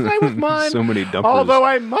fascinated with mine. So many dumpers. Although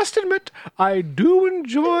I must admit, I do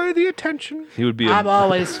enjoy the attention. He would be I'm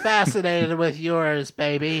always fascinated with yours,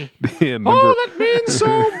 baby. a member. Oh, that means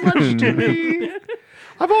so much to me.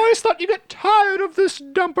 I've always thought you get tired of this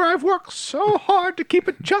dumper. I've worked so hard to keep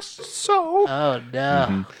it just so. Oh,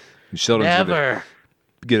 no. Sheldon's gonna Never.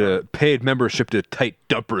 get a paid membership to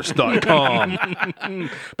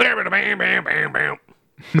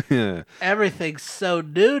tightdumpers.com. Everything's so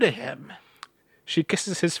new to him. She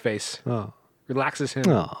kisses his face, relaxes him.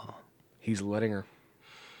 Oh. He's letting her.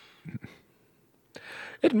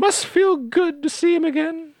 It must feel good to see him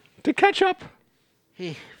again, to catch up.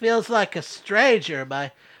 He feels like a stranger,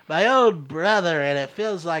 my own brother, and it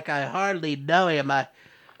feels like I hardly know him. I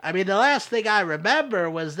mean, the last thing I remember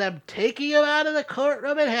was them taking him out of the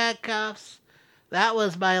courtroom in handcuffs. That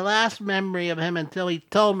was my last memory of him until he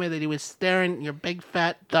told me that he was staring at your big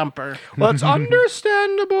fat dumper. Well, it's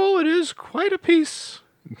understandable. It is quite a piece.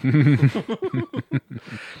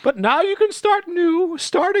 But now you can start new,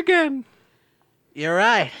 start again. You're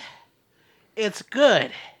right. It's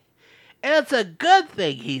good. It's a good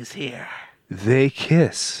thing he's here. They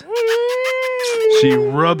kiss. She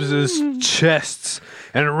rubs his chest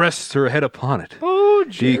and rests her head upon it. Oh,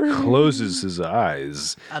 He Jerry. closes his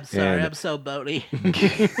eyes. I'm sorry, And- I'm so bony.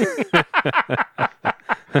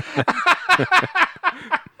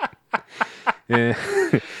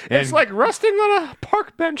 It's like resting on a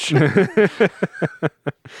park bench.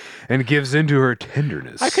 and gives into her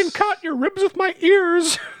tenderness. I can count your ribs with my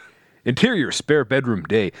ears. Interior spare bedroom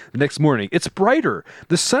day. The next morning, it's brighter.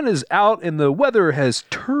 The sun is out and the weather has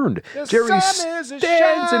turned. Jerry sun is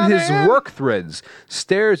stands in his shining. work threads,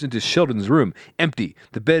 stares into Sheldon's room. Empty.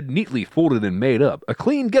 The bed neatly folded and made up. A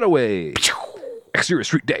clean getaway. Exterior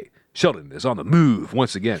street day. Sheldon is on the move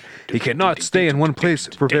once again. He cannot stay in one place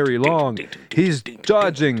for very long. He's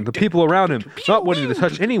dodging the people around him, not wanting to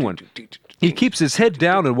touch anyone. He keeps his head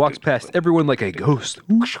down and walks past everyone like a ghost.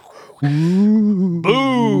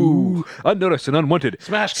 Boo! Unnoticed and unwanted.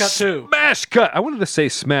 Smash cut 2. Smash cut. I wanted to say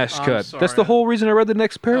smash cut. sorry. That's the whole reason I read the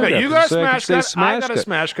next paragraph. you got a So I could smash say cut, I got a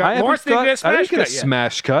smash cut. I haven't Lawrence didn't get a I didn't smash get a cut yet.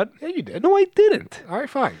 smash cut. Yeah, you did. No, I didn't. All right,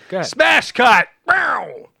 fine. Go ahead. Smash cut.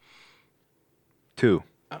 2.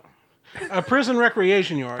 A prison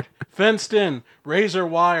recreation yard, fenced in, razor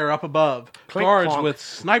wire up above. Clink, Guards clonk. with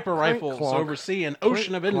sniper Clink, rifles clonk. oversee an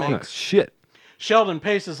ocean of Clink, clonk. Oh, inmates. shit. Sheldon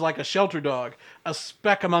paces like a shelter dog, a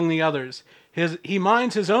speck among the others. He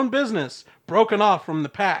minds his own business, broken off from the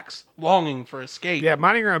packs, longing for escape. Yeah,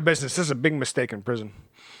 minding your own business. This is a big mistake in prison.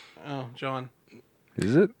 Oh, John.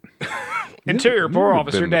 Is it? Interior Borough never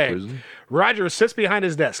Officer been to Day. prison. Roger sits behind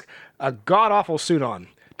his desk, a god-awful suit on.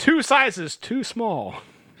 2 sizes too small.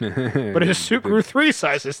 But his suit grew 3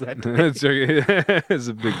 sizes that day. That's okay. He's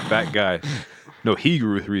a big fat guy. No, he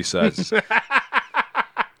grew 3 sizes.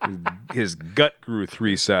 His gut grew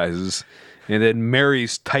 3 sizes. And then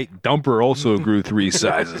Mary's tight dumper also grew 3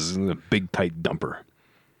 sizes. A big tight dumper.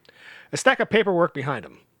 A stack of paperwork behind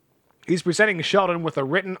him. He's presenting Sheldon with a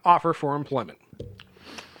written offer for employment.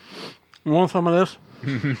 You want some of this?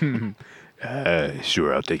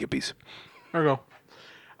 Sure, I'll take a piece. There you go.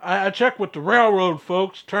 I checked with the railroad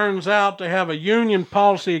folks. Turns out they have a union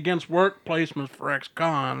policy against work placements for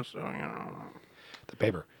ex-cons. So, you know. The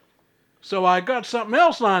paper. So I got something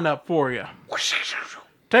else lined up for you.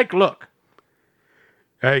 Take a look.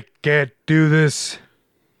 I can't do this.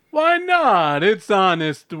 Why not? It's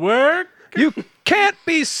honest work. You can't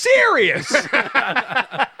be serious.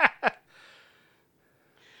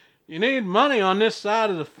 You need money on this side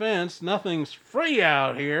of the fence. Nothing's free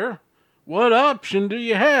out here. What option do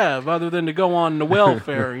you have other than to go on the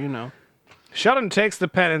welfare, you know? Sheldon takes the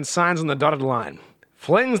pen and signs on the dotted line.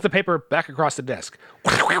 Flings the paper back across the desk.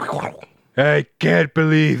 I can't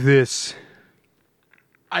believe this.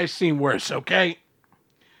 I've seen worse, okay?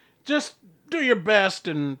 Just do your best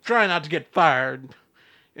and try not to get fired.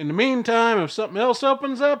 In the meantime, if something else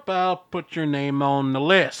opens up, I'll put your name on the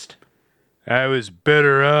list. I was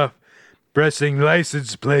better off pressing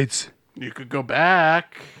license plates. You could go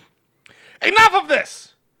back. Enough of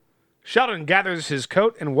this! Sheldon gathers his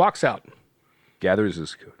coat and walks out. Gathers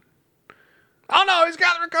his coat. Oh no, he's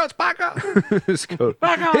gathering coats. Back up. His coat.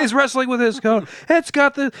 Back off. He's wrestling with his coat. It's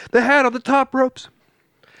got the hat on the top ropes.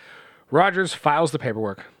 Rogers files the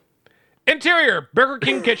paperwork. Interior Burger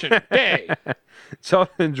King kitchen. Day. So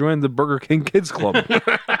I joined the Burger King Kids Club.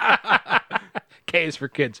 K is for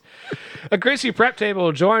kids. A greasy prep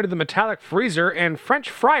table joined the metallic freezer and French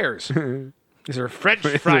fryers. These are French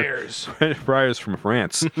fryers. French fryers from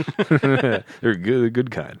France. They're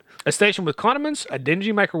good kind. A station with condiments, a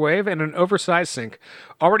dingy microwave, and an oversized sink,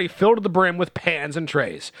 already filled to the brim with pans and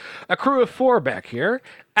trays. A crew of 4 back here,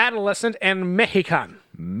 adolescent and Mexican.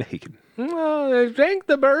 Mexican. Oh, they drank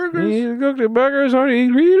the burgers. You cook the burgers on the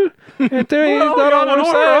grill, and then you Well, we got an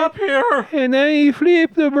order up here. and then you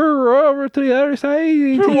flip the burger over to the other side.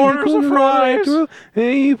 And 2 orders of fries.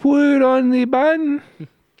 And you put it on the bun.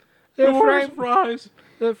 2 orders of fries.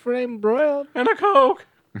 The frame broiled. And a Coke.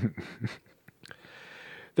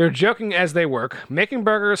 They're joking as they work, making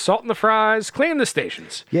burgers, salting the fries, cleaning the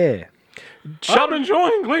stations. Yeah. I'm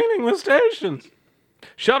enjoying cleaning the stations.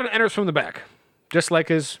 Sheldon enters from the back, just like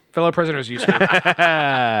his fellow prisoners used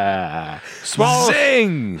to.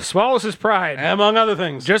 Zing! Swallows his pride, Among other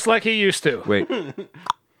things. just like he used to. Wait,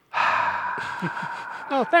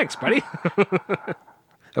 Oh, thanks, buddy. that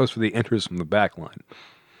was for the enters from the back line.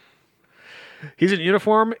 He's in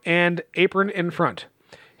uniform and apron in front.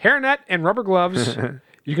 Hairnet and rubber gloves.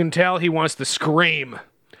 You can tell he wants to scream.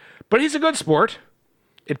 But he's a good sport.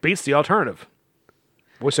 It beats the alternative.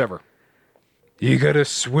 Whatever. You gotta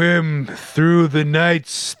swim through the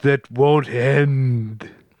nights that won't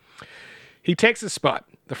end. He takes his spot,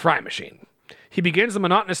 the fry machine. He begins the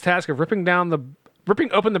monotonous task of ripping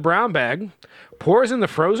open the brown bag, pours in the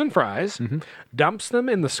frozen fries, dumps them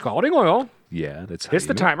in the scalding oil, Yeah, that's how hits you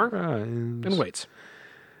the make timer, fries. and waits.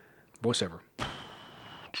 Voiceover.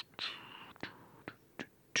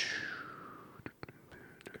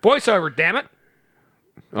 Voiceover, damn it.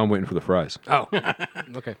 I'm waiting for the fries. Oh,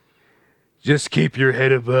 okay. Just keep your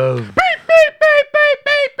head above. Beep, beep, beep, beep,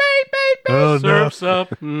 beep, beep, beep, beep. Oh, no. Surf's up.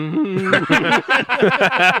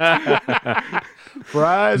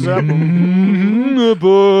 Fries up.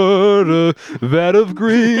 Aboard a vat of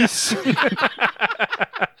grease.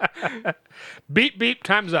 Beep, beep,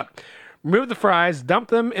 time's up. Remove the fries, dump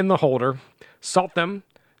them in the holder, salt them,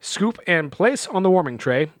 scoop and place on the warming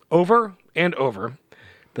tray, over and over.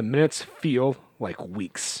 The minutes feel like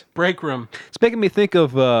weeks. Break room. It's making me think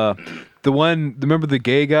of the one. Remember the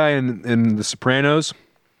gay guy in The Sopranos?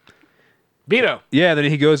 Vito, Yeah, then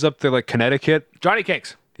he goes up to like Connecticut. Johnny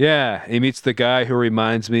Cakes, Yeah, he meets the guy who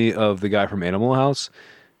reminds me of the guy from Animal House.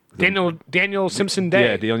 Daniel Simpson Day.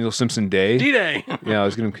 Yeah, Daniel Simpson Day. D-Day. Yeah, I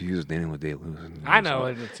was getting confused with Daniel Day-Lewis. I know.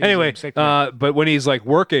 It's easy Anyway, mistake. but when he's like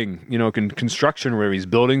working, in construction where he's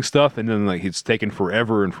building stuff, and then like it's taken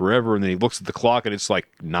forever and forever, and then he looks at the clock and it's like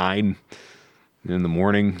 9 in the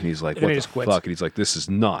morning. And he's like, And "What he the just quits. fuck?" And he's like, "This is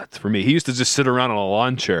not for me." He used to just sit around on a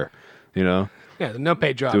lawn chair, yeah, the no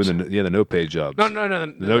paid jobs. doing the no pay jobs, no,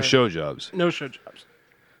 the no show jobs. No show jobs.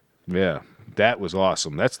 Yeah, that was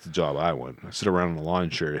awesome. That's the job I want. I sit around on a lawn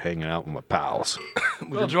chair, hanging out with my pals.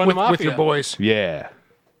 Well, join the with your mafia. boys. Yeah.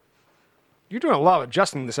 You're doing a lot of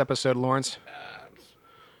adjusting this episode, Lawrence.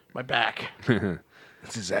 My back.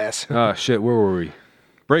 It's his ass. Oh shit, where were we?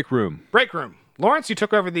 Break room. Break room. Lawrence, you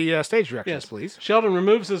took over the stage directions, Yes, please. Sheldon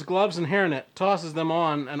removes his gloves and hairnet, tosses them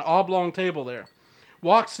on an oblong table there,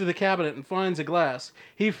 walks to the cabinet and finds a glass.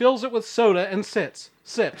 He fills it with soda and sips.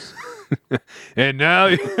 And now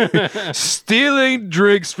you're stealing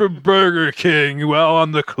drinks from Burger King while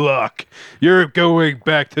on the clock. You're going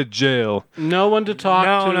back to jail. No one to talk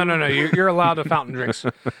to. No. You're allowed to fountain drinks.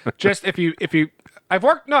 Just if you. I've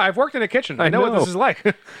worked in a kitchen. I know what know. this is like.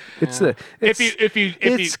 It's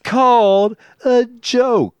If called a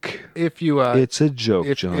joke. you It's a joke,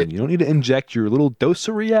 John. You don't need to inject your little dose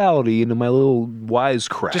of reality into my little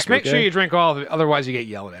wisecrack. just make sure okay? you drink all of it, otherwise you get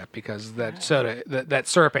yelled at because that soda, that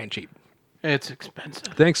syrup ain't cheap. It's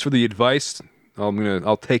expensive. Thanks for the advice.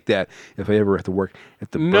 I'll take that if I ever have to work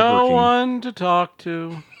at the Burger No King. one to talk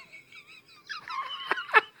to.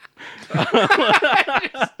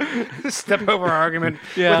 Step over our argument.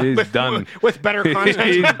 Yeah. He's done. With better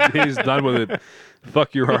content. He's done with it.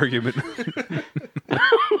 Fuck your argument.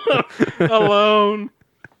 Alone.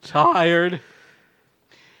 Tired.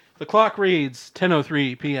 The clock reads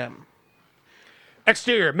 10:03 p.m.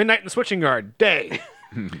 Exterior, midnight in the switching yard, day.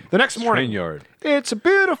 The next morning, Train yard. it's a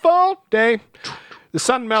beautiful day. The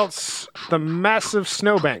sun melts the massive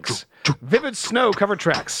snowbanks, vivid snow-covered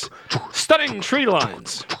tracks, stunning tree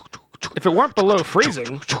lines. If it weren't below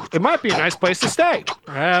freezing, it might be a nice place to stay.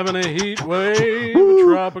 We're having a heat wave, a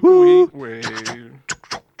tropical heat wave.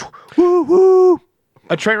 Woo woo.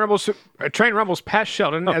 A train rumbles past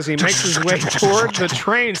Sheldon as he makes his way toward the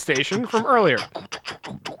train station from earlier.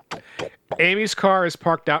 Amy's car is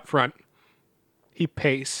parked out front.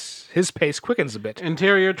 His pace quickens a bit.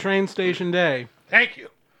 Interior train station day. Thank you.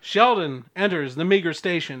 Sheldon enters the meager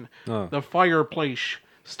station. The fireplace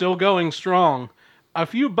still going strong. A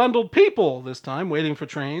few bundled people this time waiting for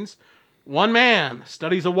trains. One man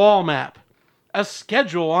studies a wall map. A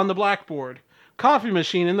schedule on the blackboard. Coffee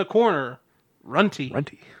machine in the corner. Runty.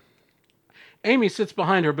 Amy sits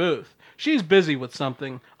behind her booth. She's busy with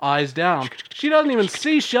something, eyes down. She doesn't even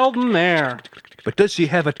see Sheldon there. But does she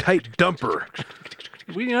have a tight dumper?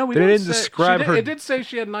 We They didn't describe her. It did say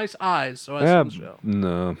she had nice eyes, so I Yeah, assume so.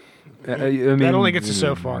 no. I mean, That only gets you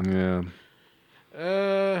so far. Yeah.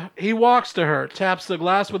 He walks to her, taps the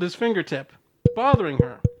glass with his fingertip, bothering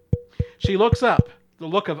her. She looks up, the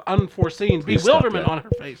look of unforeseen Please stop bewilderment that. on her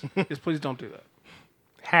face. Yes, please don't do that.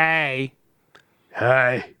 Hey.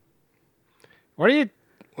 Hi. What are you...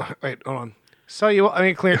 Wait, hold on. So you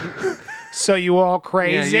all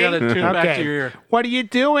crazy? Yeah, you gotta tune back Okay. to your ear. What are you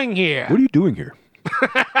doing here? What are you doing here?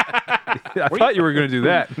 I thought you were going to do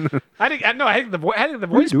that. I think the What are you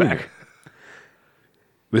voice doing back. here?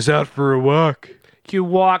 Was out for a walk. You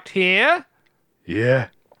walked here? Yeah.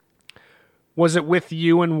 Was it with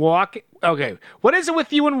you and walking? Okay. What is it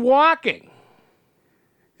with you and walking?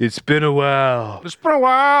 It's been a while. It's been a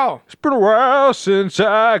while. It's been a while since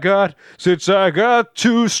I got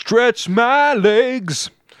to stretch my legs.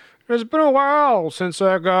 It's been a while since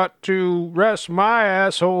I got to rest my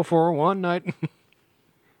asshole for one night.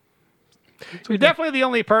 You're definitely the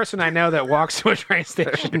only person I know that walks to a train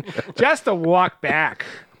station just to walk back.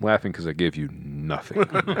 I'm laughing because I gave you nothing.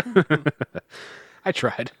 I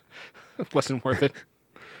tried. It wasn't worth it.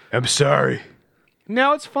 I'm sorry.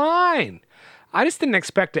 No, it's fine. I just didn't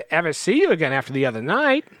expect to ever see you again after the other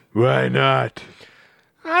night. Why not?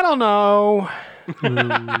 I don't know.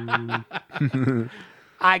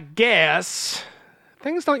 I guess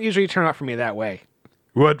things don't usually turn out for me that way.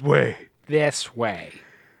 What way? This way.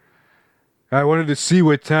 I wanted to see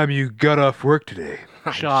what time you got off work today.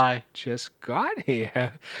 Shy. Just got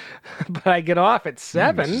here. But I get off at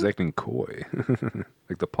 7. She's acting coy.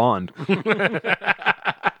 Like the pond.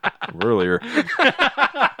 Earlier.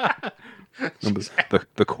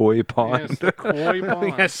 The koi pond. Yes, the koi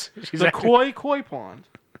pond. Yes, she's The acting- koi pond.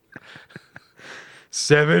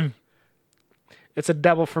 7. It's a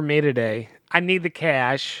double for me today. I need the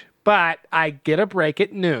cash, but I get a break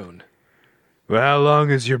at noon. Well, how long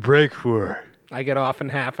is your break for? I get off in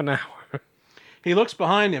half an hour. He looks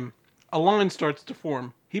behind him. A line starts to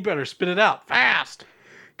form. He better spit it out fast.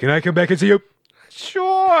 Can I come back and see you?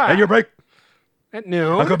 Sure. And your break? At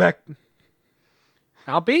noon. I'll come back.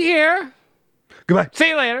 I'll be here. Goodbye. See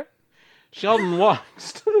you later. Sheldon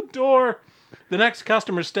walks to the door. The next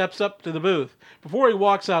customer steps up to the booth. Before he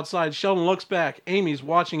walks outside, Sheldon looks back. Amy's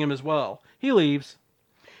watching him as well. He leaves.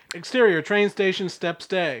 Exterior train station, step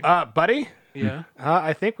stay. Buddy, Yeah.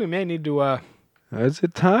 I think we may need to, Is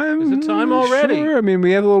it time? Is it time already? Sure. I mean,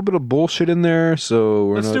 we have a little bit of bullshit in there, so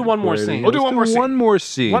we're Let's not do one more quite- scene. We'll do Let's one more scene. One more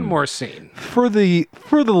scene. one more scene. for the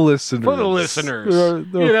listeners. For the listeners. Their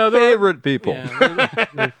You know, they're- favorite people. Yeah.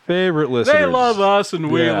 Their favorite listeners. They love us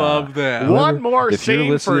and we Yeah. love them. What? One more If you're scene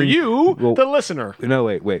for listening- you, well- the listener. No,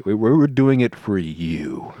 wait. We're doing it for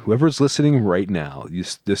you. Whoever's listening right now,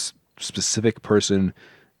 this specific person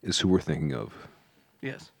is who we're thinking of.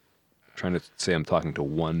 Yes. Trying to say I'm talking to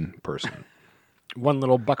one person. One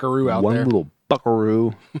little buckaroo out one there. little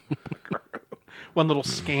buckaroo. One little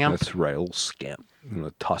scamp. That's right, a little scamp. I'm going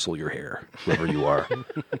to tousle your hair, whoever you are.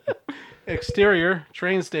 Exterior,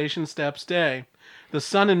 train station, step stay. The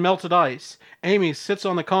sun and melted ice. Amy sits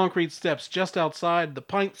on the concrete steps just outside the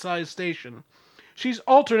pint-sized station. She's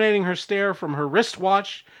alternating her stare from her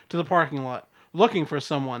wristwatch to the parking lot, looking for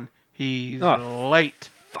someone. He's late.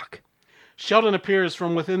 Fuck. Sheldon appears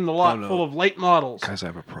from within the lot full of late models. Guys, I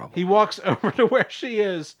have a problem. He walks over to where she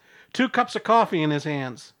is, 2 cups of coffee in his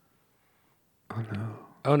hands.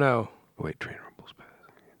 Oh no. Wait, train rumbles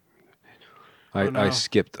past. no. I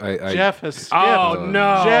skipped. I Jeff has skipped. Oh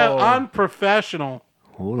no. Jeff, unprofessional.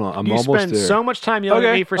 Hold on. I'm You almost spend there. so much time yelling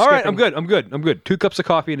at me for all skipping. right. I'm good. 2 cups of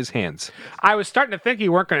coffee in his hands. I was starting to think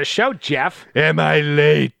you weren't going to show, Jeff. Am I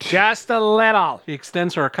late? Just a little. He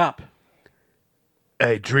extends her a cup.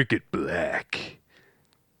 I drink it black.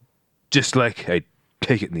 Just like I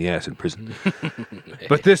take it in the ass in prison.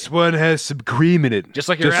 But this one has some cream in it. Just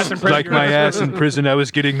like your ass in prison. Like my ass in prison. I was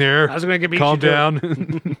getting there. I was going to give you Calm to do it.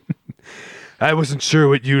 down. I wasn't sure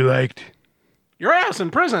what you liked. Your ass in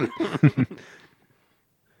prison.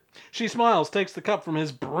 She smiles, takes the cup from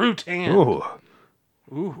his brute hand. Oh,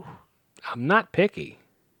 Ooh. I'm not picky.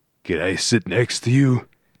 can I sit next to you?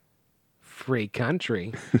 Free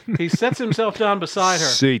country. He sets himself down beside her.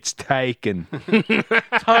 Seats taken.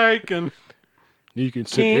 Taken. You can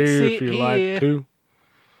sit Can't here sit if you here. like to.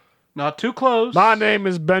 Not too close. My name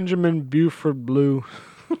is Benjamin Buford Blue.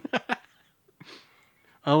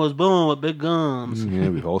 I was born with big guns. Yeah,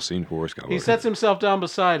 we've all seen Forrest Gump. He sets himself down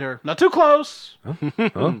beside her. Not too close.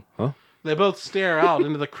 Huh? They both stare out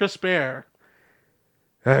into the crisp air.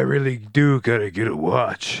 I really do gotta get a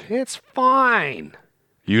watch. It's fine.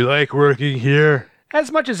 You like working here?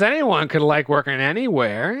 As much as anyone could like working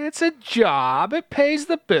anywhere. It's a job. It pays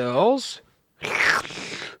the bills.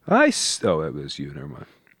 Oh, that was you. Never mind.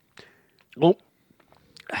 Oh,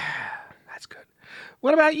 that's good.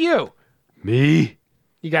 What about you? Me?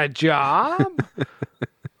 You got a job?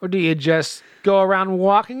 Or do you just go around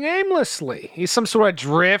walking aimlessly? He's some sort of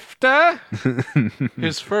drifter?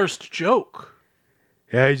 His first joke.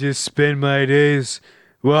 I just spend my days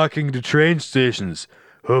walking to train stations,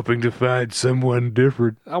 hoping to find someone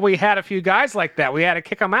different. Oh, we had a few guys like that. We had to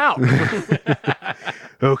kick them out.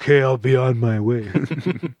 Okay, I'll be on my way.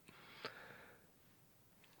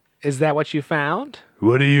 Is that what you found?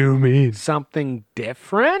 What do you mean? Something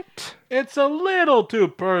different? It's a little too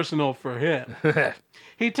personal for him.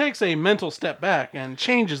 He takes a mental step back and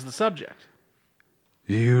changes the subject.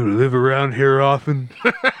 You live around here often?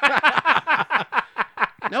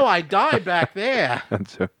 No, I died back there.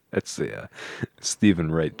 That's the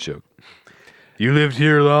Stephen Wright joke. You lived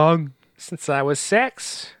here long? Since I was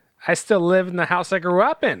 6. I still live in the house I grew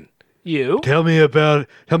up in. You? Tell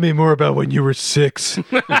me more about when you were 6.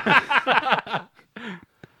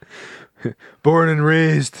 Born and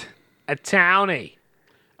raised. A townie.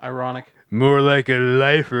 Ironic. More like a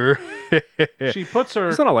lifer. She puts her...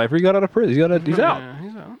 He's not a lifer. He got out of prison. He's out. Yeah,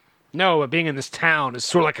 he's out. No, but being in this town is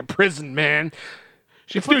sort of like a prison, man.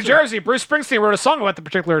 It's New puts her- Jersey. Bruce Springsteen wrote a song about the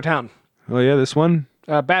particular town. Oh, yeah, this one?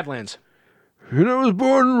 Badlands. And I was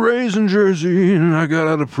born and raised in Jersey, and I got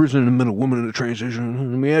out of prison and met a woman at a train station,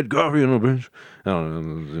 and we had coffee on a bench. I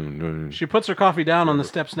don't know. She puts her coffee down on the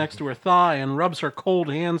steps next to her thigh and rubs her cold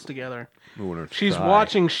hands together. She's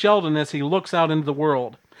watching Sheldon as he looks out into the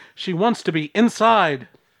world. She wants to be inside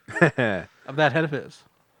of that head of his.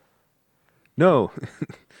 No.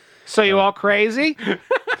 So you all crazy?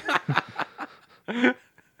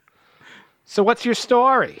 So what's your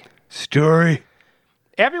story? Story?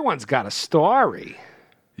 Everyone's got a story.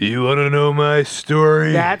 You want to know my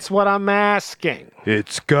story? That's what I'm asking.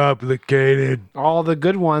 It's complicated. All the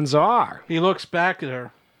good ones are. He looks back at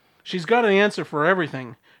her. She's got an answer for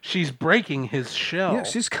everything. She's breaking his shell. Yeah,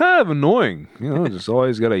 she's kind of annoying. You know, just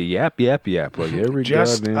always got a yap like every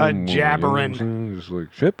Just goddamn a woman, jabbering. You know what I'm saying? Just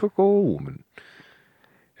like typical woman.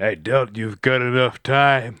 I doubt you've got enough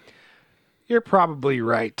time. You're probably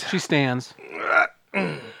right. She stands.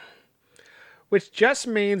 Which just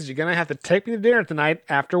means you're going to have to take me to dinner tonight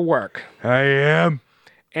after work. I am.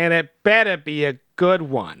 And it better be a good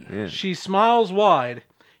one. Yeah. She smiles wide.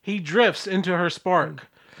 He drifts into her spark.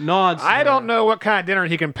 Nods. to I her. don't know what kind of dinner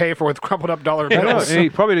he can pay for with crumpled up dollar I know, bills. and he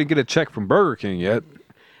probably didn't get a check from Burger King yet.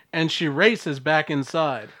 And she races back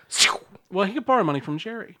inside. Well, he could borrow money from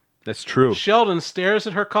Jerry. That's true. Sheldon stares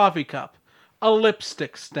at her coffee cup. A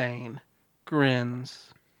lipstick stain. Grins.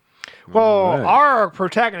 Well, Right. our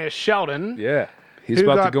protagonist, Sheldon, Yeah. He's who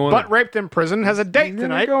about got to go on butt raped in prison, has a date He's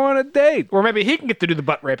tonight. gonna go on a date. Or maybe he can get to do the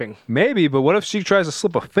butt raping. Maybe, but what if she tries to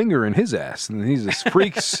slip a finger in his ass and he just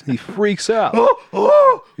freaks? He freaks out.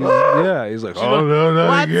 He's like, oh no, not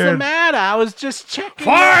What's the again. matter? I was just checking.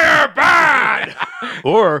 Fire bad!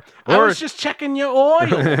 Or I was just checking your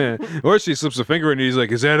oil. or she slips a finger and he's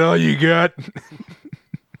like, is that all you got?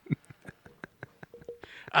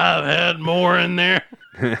 I've had more in there.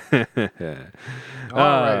 All right,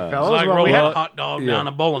 fellas. Like Well, rolling we a have- hot dog down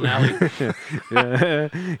a bowling alley.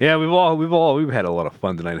 Yeah, we've had a lot of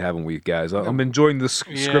fun tonight, haven't we, guys? I'm enjoying this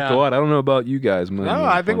script Yeah. a lot. I don't know about you guys. No,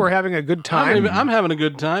 I think we're having a good time. I'm having a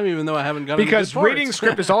good time, even though I haven't got any because good parts. reading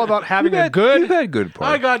script is all about having a You've good. had good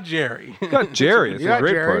parts. I got Jerry. You got Jerry. It's You a got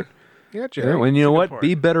great Jerry. part. Yeah, Yeah, Jerry. and you know what? part.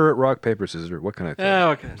 Be better at rock, paper, scissors. What can I tell you? Yeah,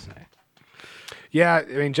 what can I say? Yeah,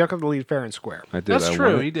 I mean, Jekyll the lead fair and square. I did. That's I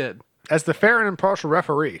true. won it. He did. As the fair and impartial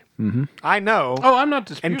referee, I know Oh, I'm not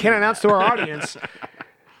disputing. and can announce to our audience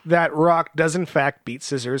that rock does in fact beat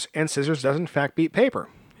scissors, and scissors does in fact beat paper.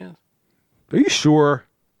 Are you sure?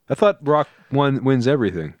 I thought rock wins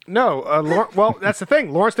everything. No, well, that's the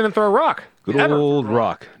thing. Lawrence didn't throw a rock. Good Ever. old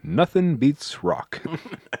rock. Nothing beats rock.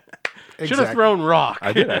 Should have thrown rock.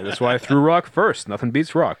 I did. That's why I threw rock first. Nothing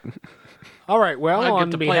beats rock. All right. Well, I on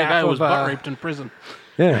get to play a guy behalf who was of butt raped in prison.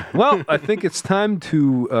 Yeah. Well, I think it's time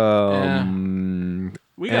to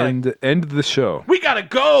We gotta, end the show. we gotta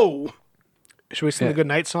go. should we sing the good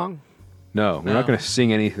night song? No, we're not going to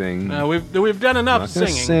sing anything. No, we've done I'm enough not going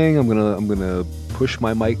to singing. sing. I'm gonna push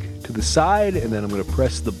my mic to the side and then I'm gonna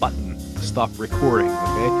press the button. to stop recording.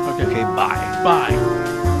 Okay. Okay. Okay. Bye. Bye.